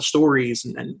to hear all the stories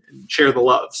and share the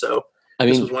love. So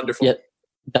this was wonderful. Yeah,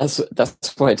 that's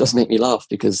why it does make me laugh,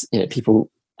 because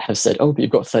people have said, "Oh, but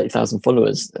you've got 30,000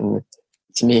 followers," and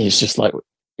to me, it's just like,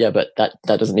 yeah, but that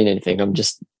doesn't mean anything.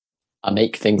 I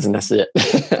make things and that's it.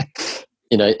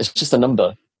 It's just a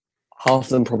number. Half of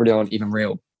them probably aren't even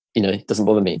real. It doesn't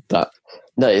bother me. But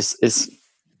no, it's a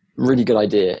really good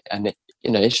idea, and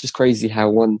it's just crazy how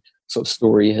one sort of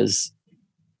story has,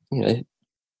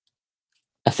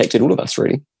 affected all of us,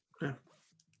 really. Yeah.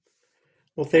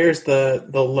 Well, there's the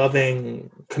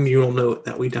loving communal note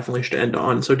that we definitely should end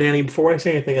on. So, Danny, before I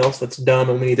say anything else that's dumb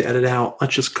and we need to edit out,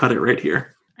 let's just cut it right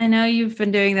here. I know you've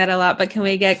been doing that a lot, but can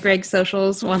we get Greg's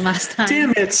socials one last time?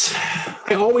 Damn it.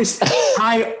 I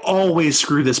always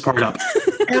screw this part up.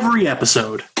 Every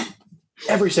episode.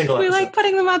 Every single episode. We like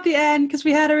putting them at the end because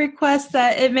we had a request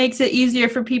that it makes it easier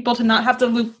for people to not have to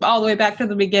loop all the way back to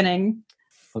the beginning.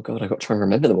 Oh God, I've got to try and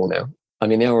remember them all now. I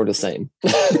mean, they are all the same.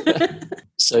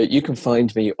 So you can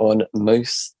find me on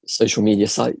most social media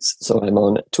sites. So I'm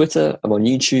on Twitter, I'm on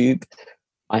YouTube,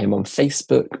 I am on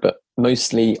Facebook, but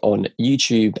mostly on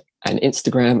YouTube and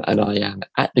Instagram, and I am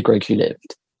at The Greg Who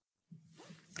Lived.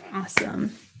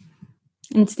 Awesome.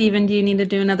 And Stephen, do you need to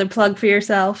do another plug for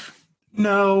yourself?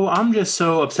 No, I'm just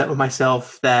so upset with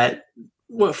myself that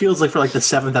what feels like for like the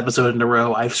 7th episode in a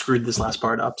row, I've screwed this last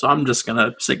part up. So I'm just going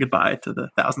to say goodbye to the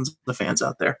thousands of fans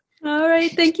out there. All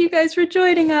right. Thank you guys for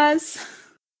joining us.